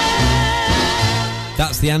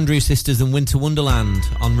 That's the Andrew Sisters and Winter Wonderland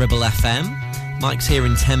on Ribble FM. Mike's here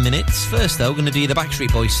in 10 minutes. First, though, we're going to do the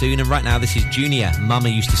Backstreet Boys soon. And right now, this is Junior, Mama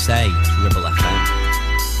Used to Say, to Ribble FM.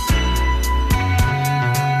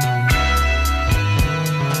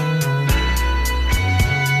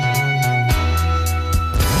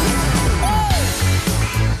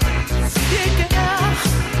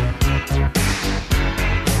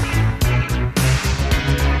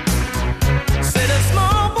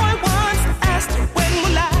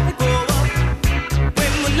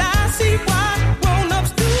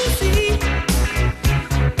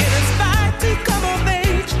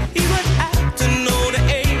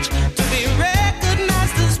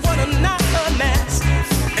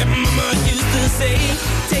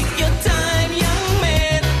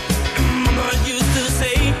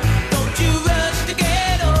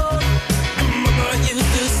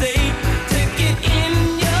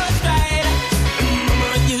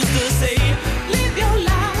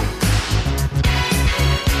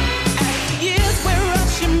 Yeah.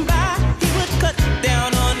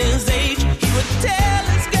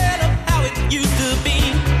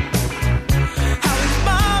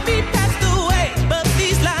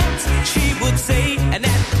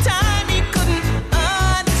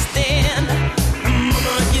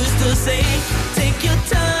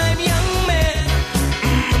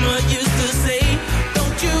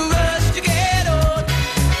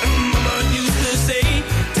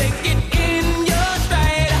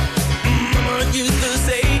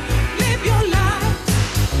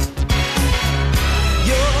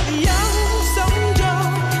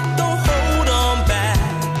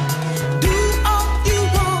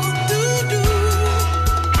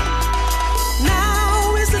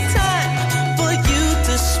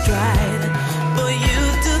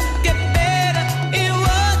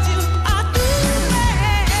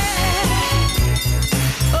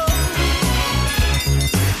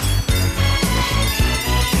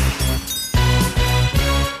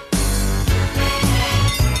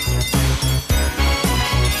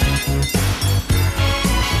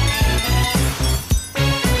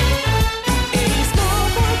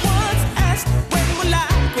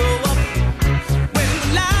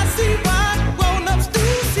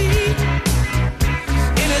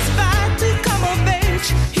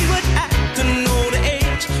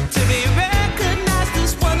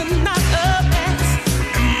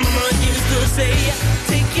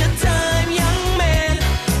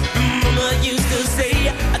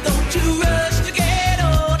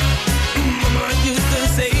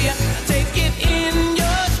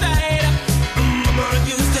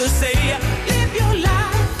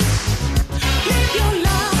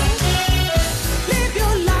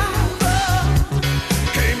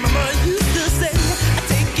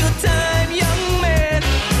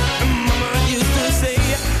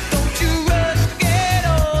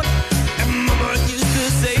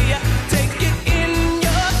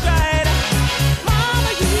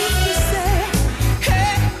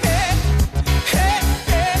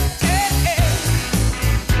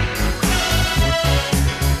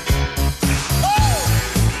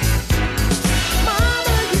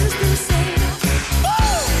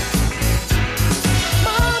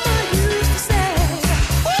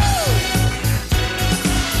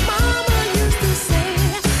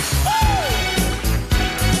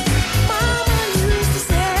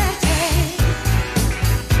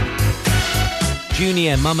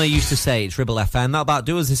 Jr., Mama used to say. It's Ribble FM. That'll about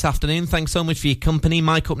do us this afternoon. Thanks so much for your company.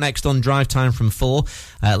 Mike up next on Drive Time from 4.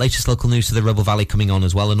 Latest local news to the Ribble Valley coming on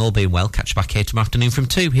as well, and all being well, catch you back here tomorrow afternoon from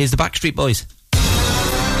 2. Here's the Backstreet Boys.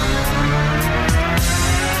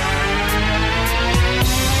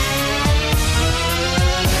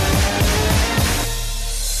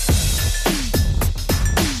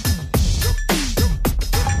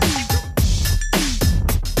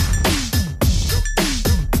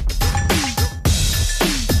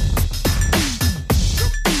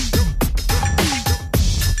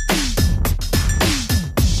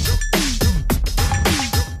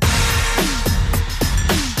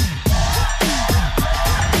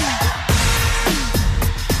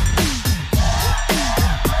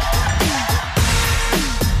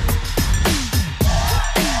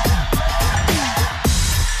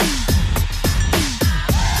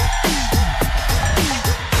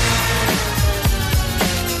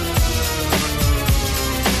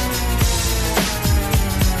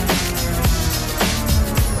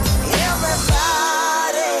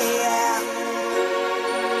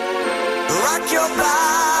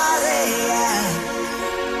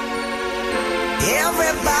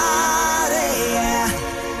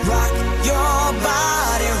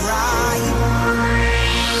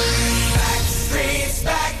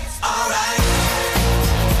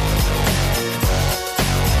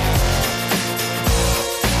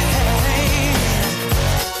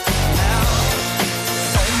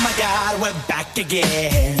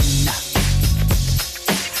 Again,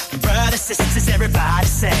 brothers, sisters, everybody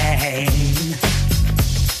sing.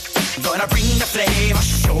 Gonna bring the flame, I'll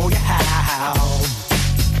show you how.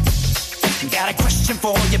 Got a question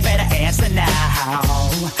for you, better answer now.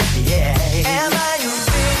 Yeah. Am I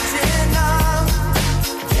original?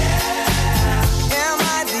 Yeah. Am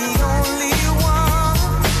I the only one?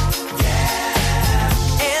 Yeah.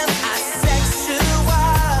 Am I sexual?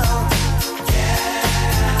 Yeah.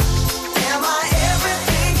 Am I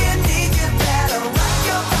everything you need? You better rock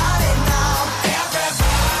your body now.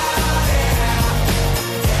 Everybody.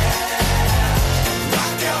 Yeah.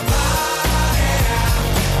 Rock your body.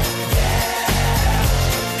 Yeah.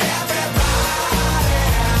 Everybody.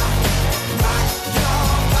 Rock your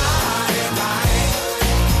body right.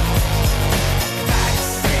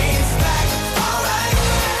 Backstreet's back. All right.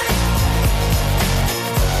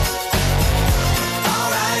 All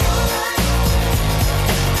right.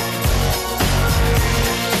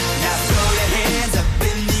 Now throw your hands up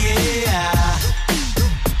in the air.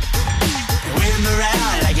 Wave them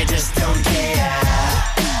around like you just don't care.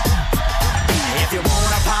 If you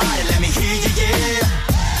wanna party, let me hear you, yeah.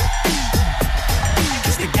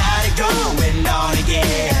 'Cause we got it going on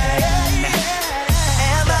again.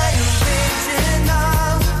 Am I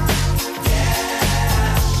original? Yeah.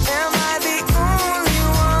 Am I the only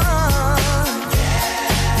one? Yeah.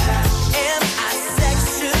 Am I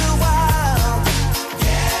sexual?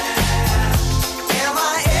 Yeah. Am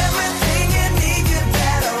I everything you need? You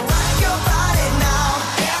better rock your body now.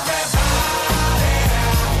 Everybody.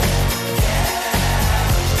 Yeah.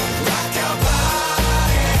 Rock your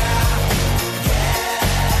body. Yeah.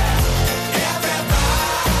 Everybody.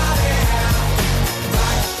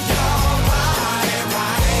 Rock your body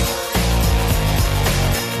right.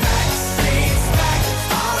 Backstreet's back.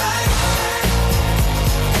 All right.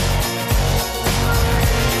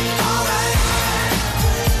 All right.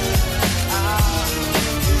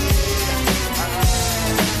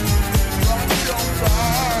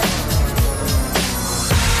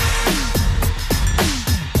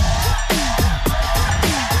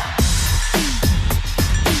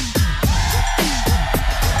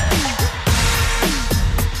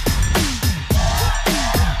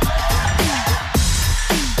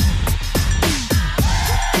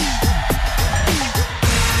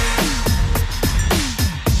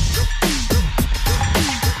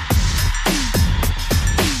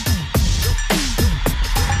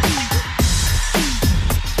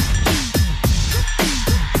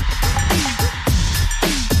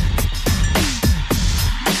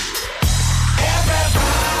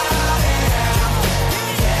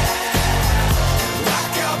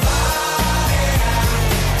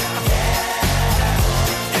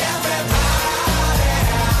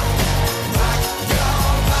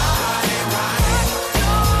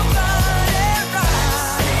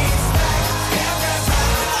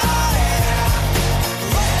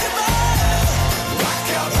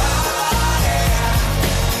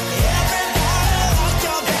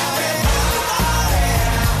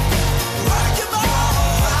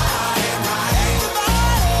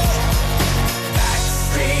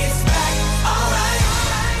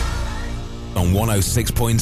 On 106.7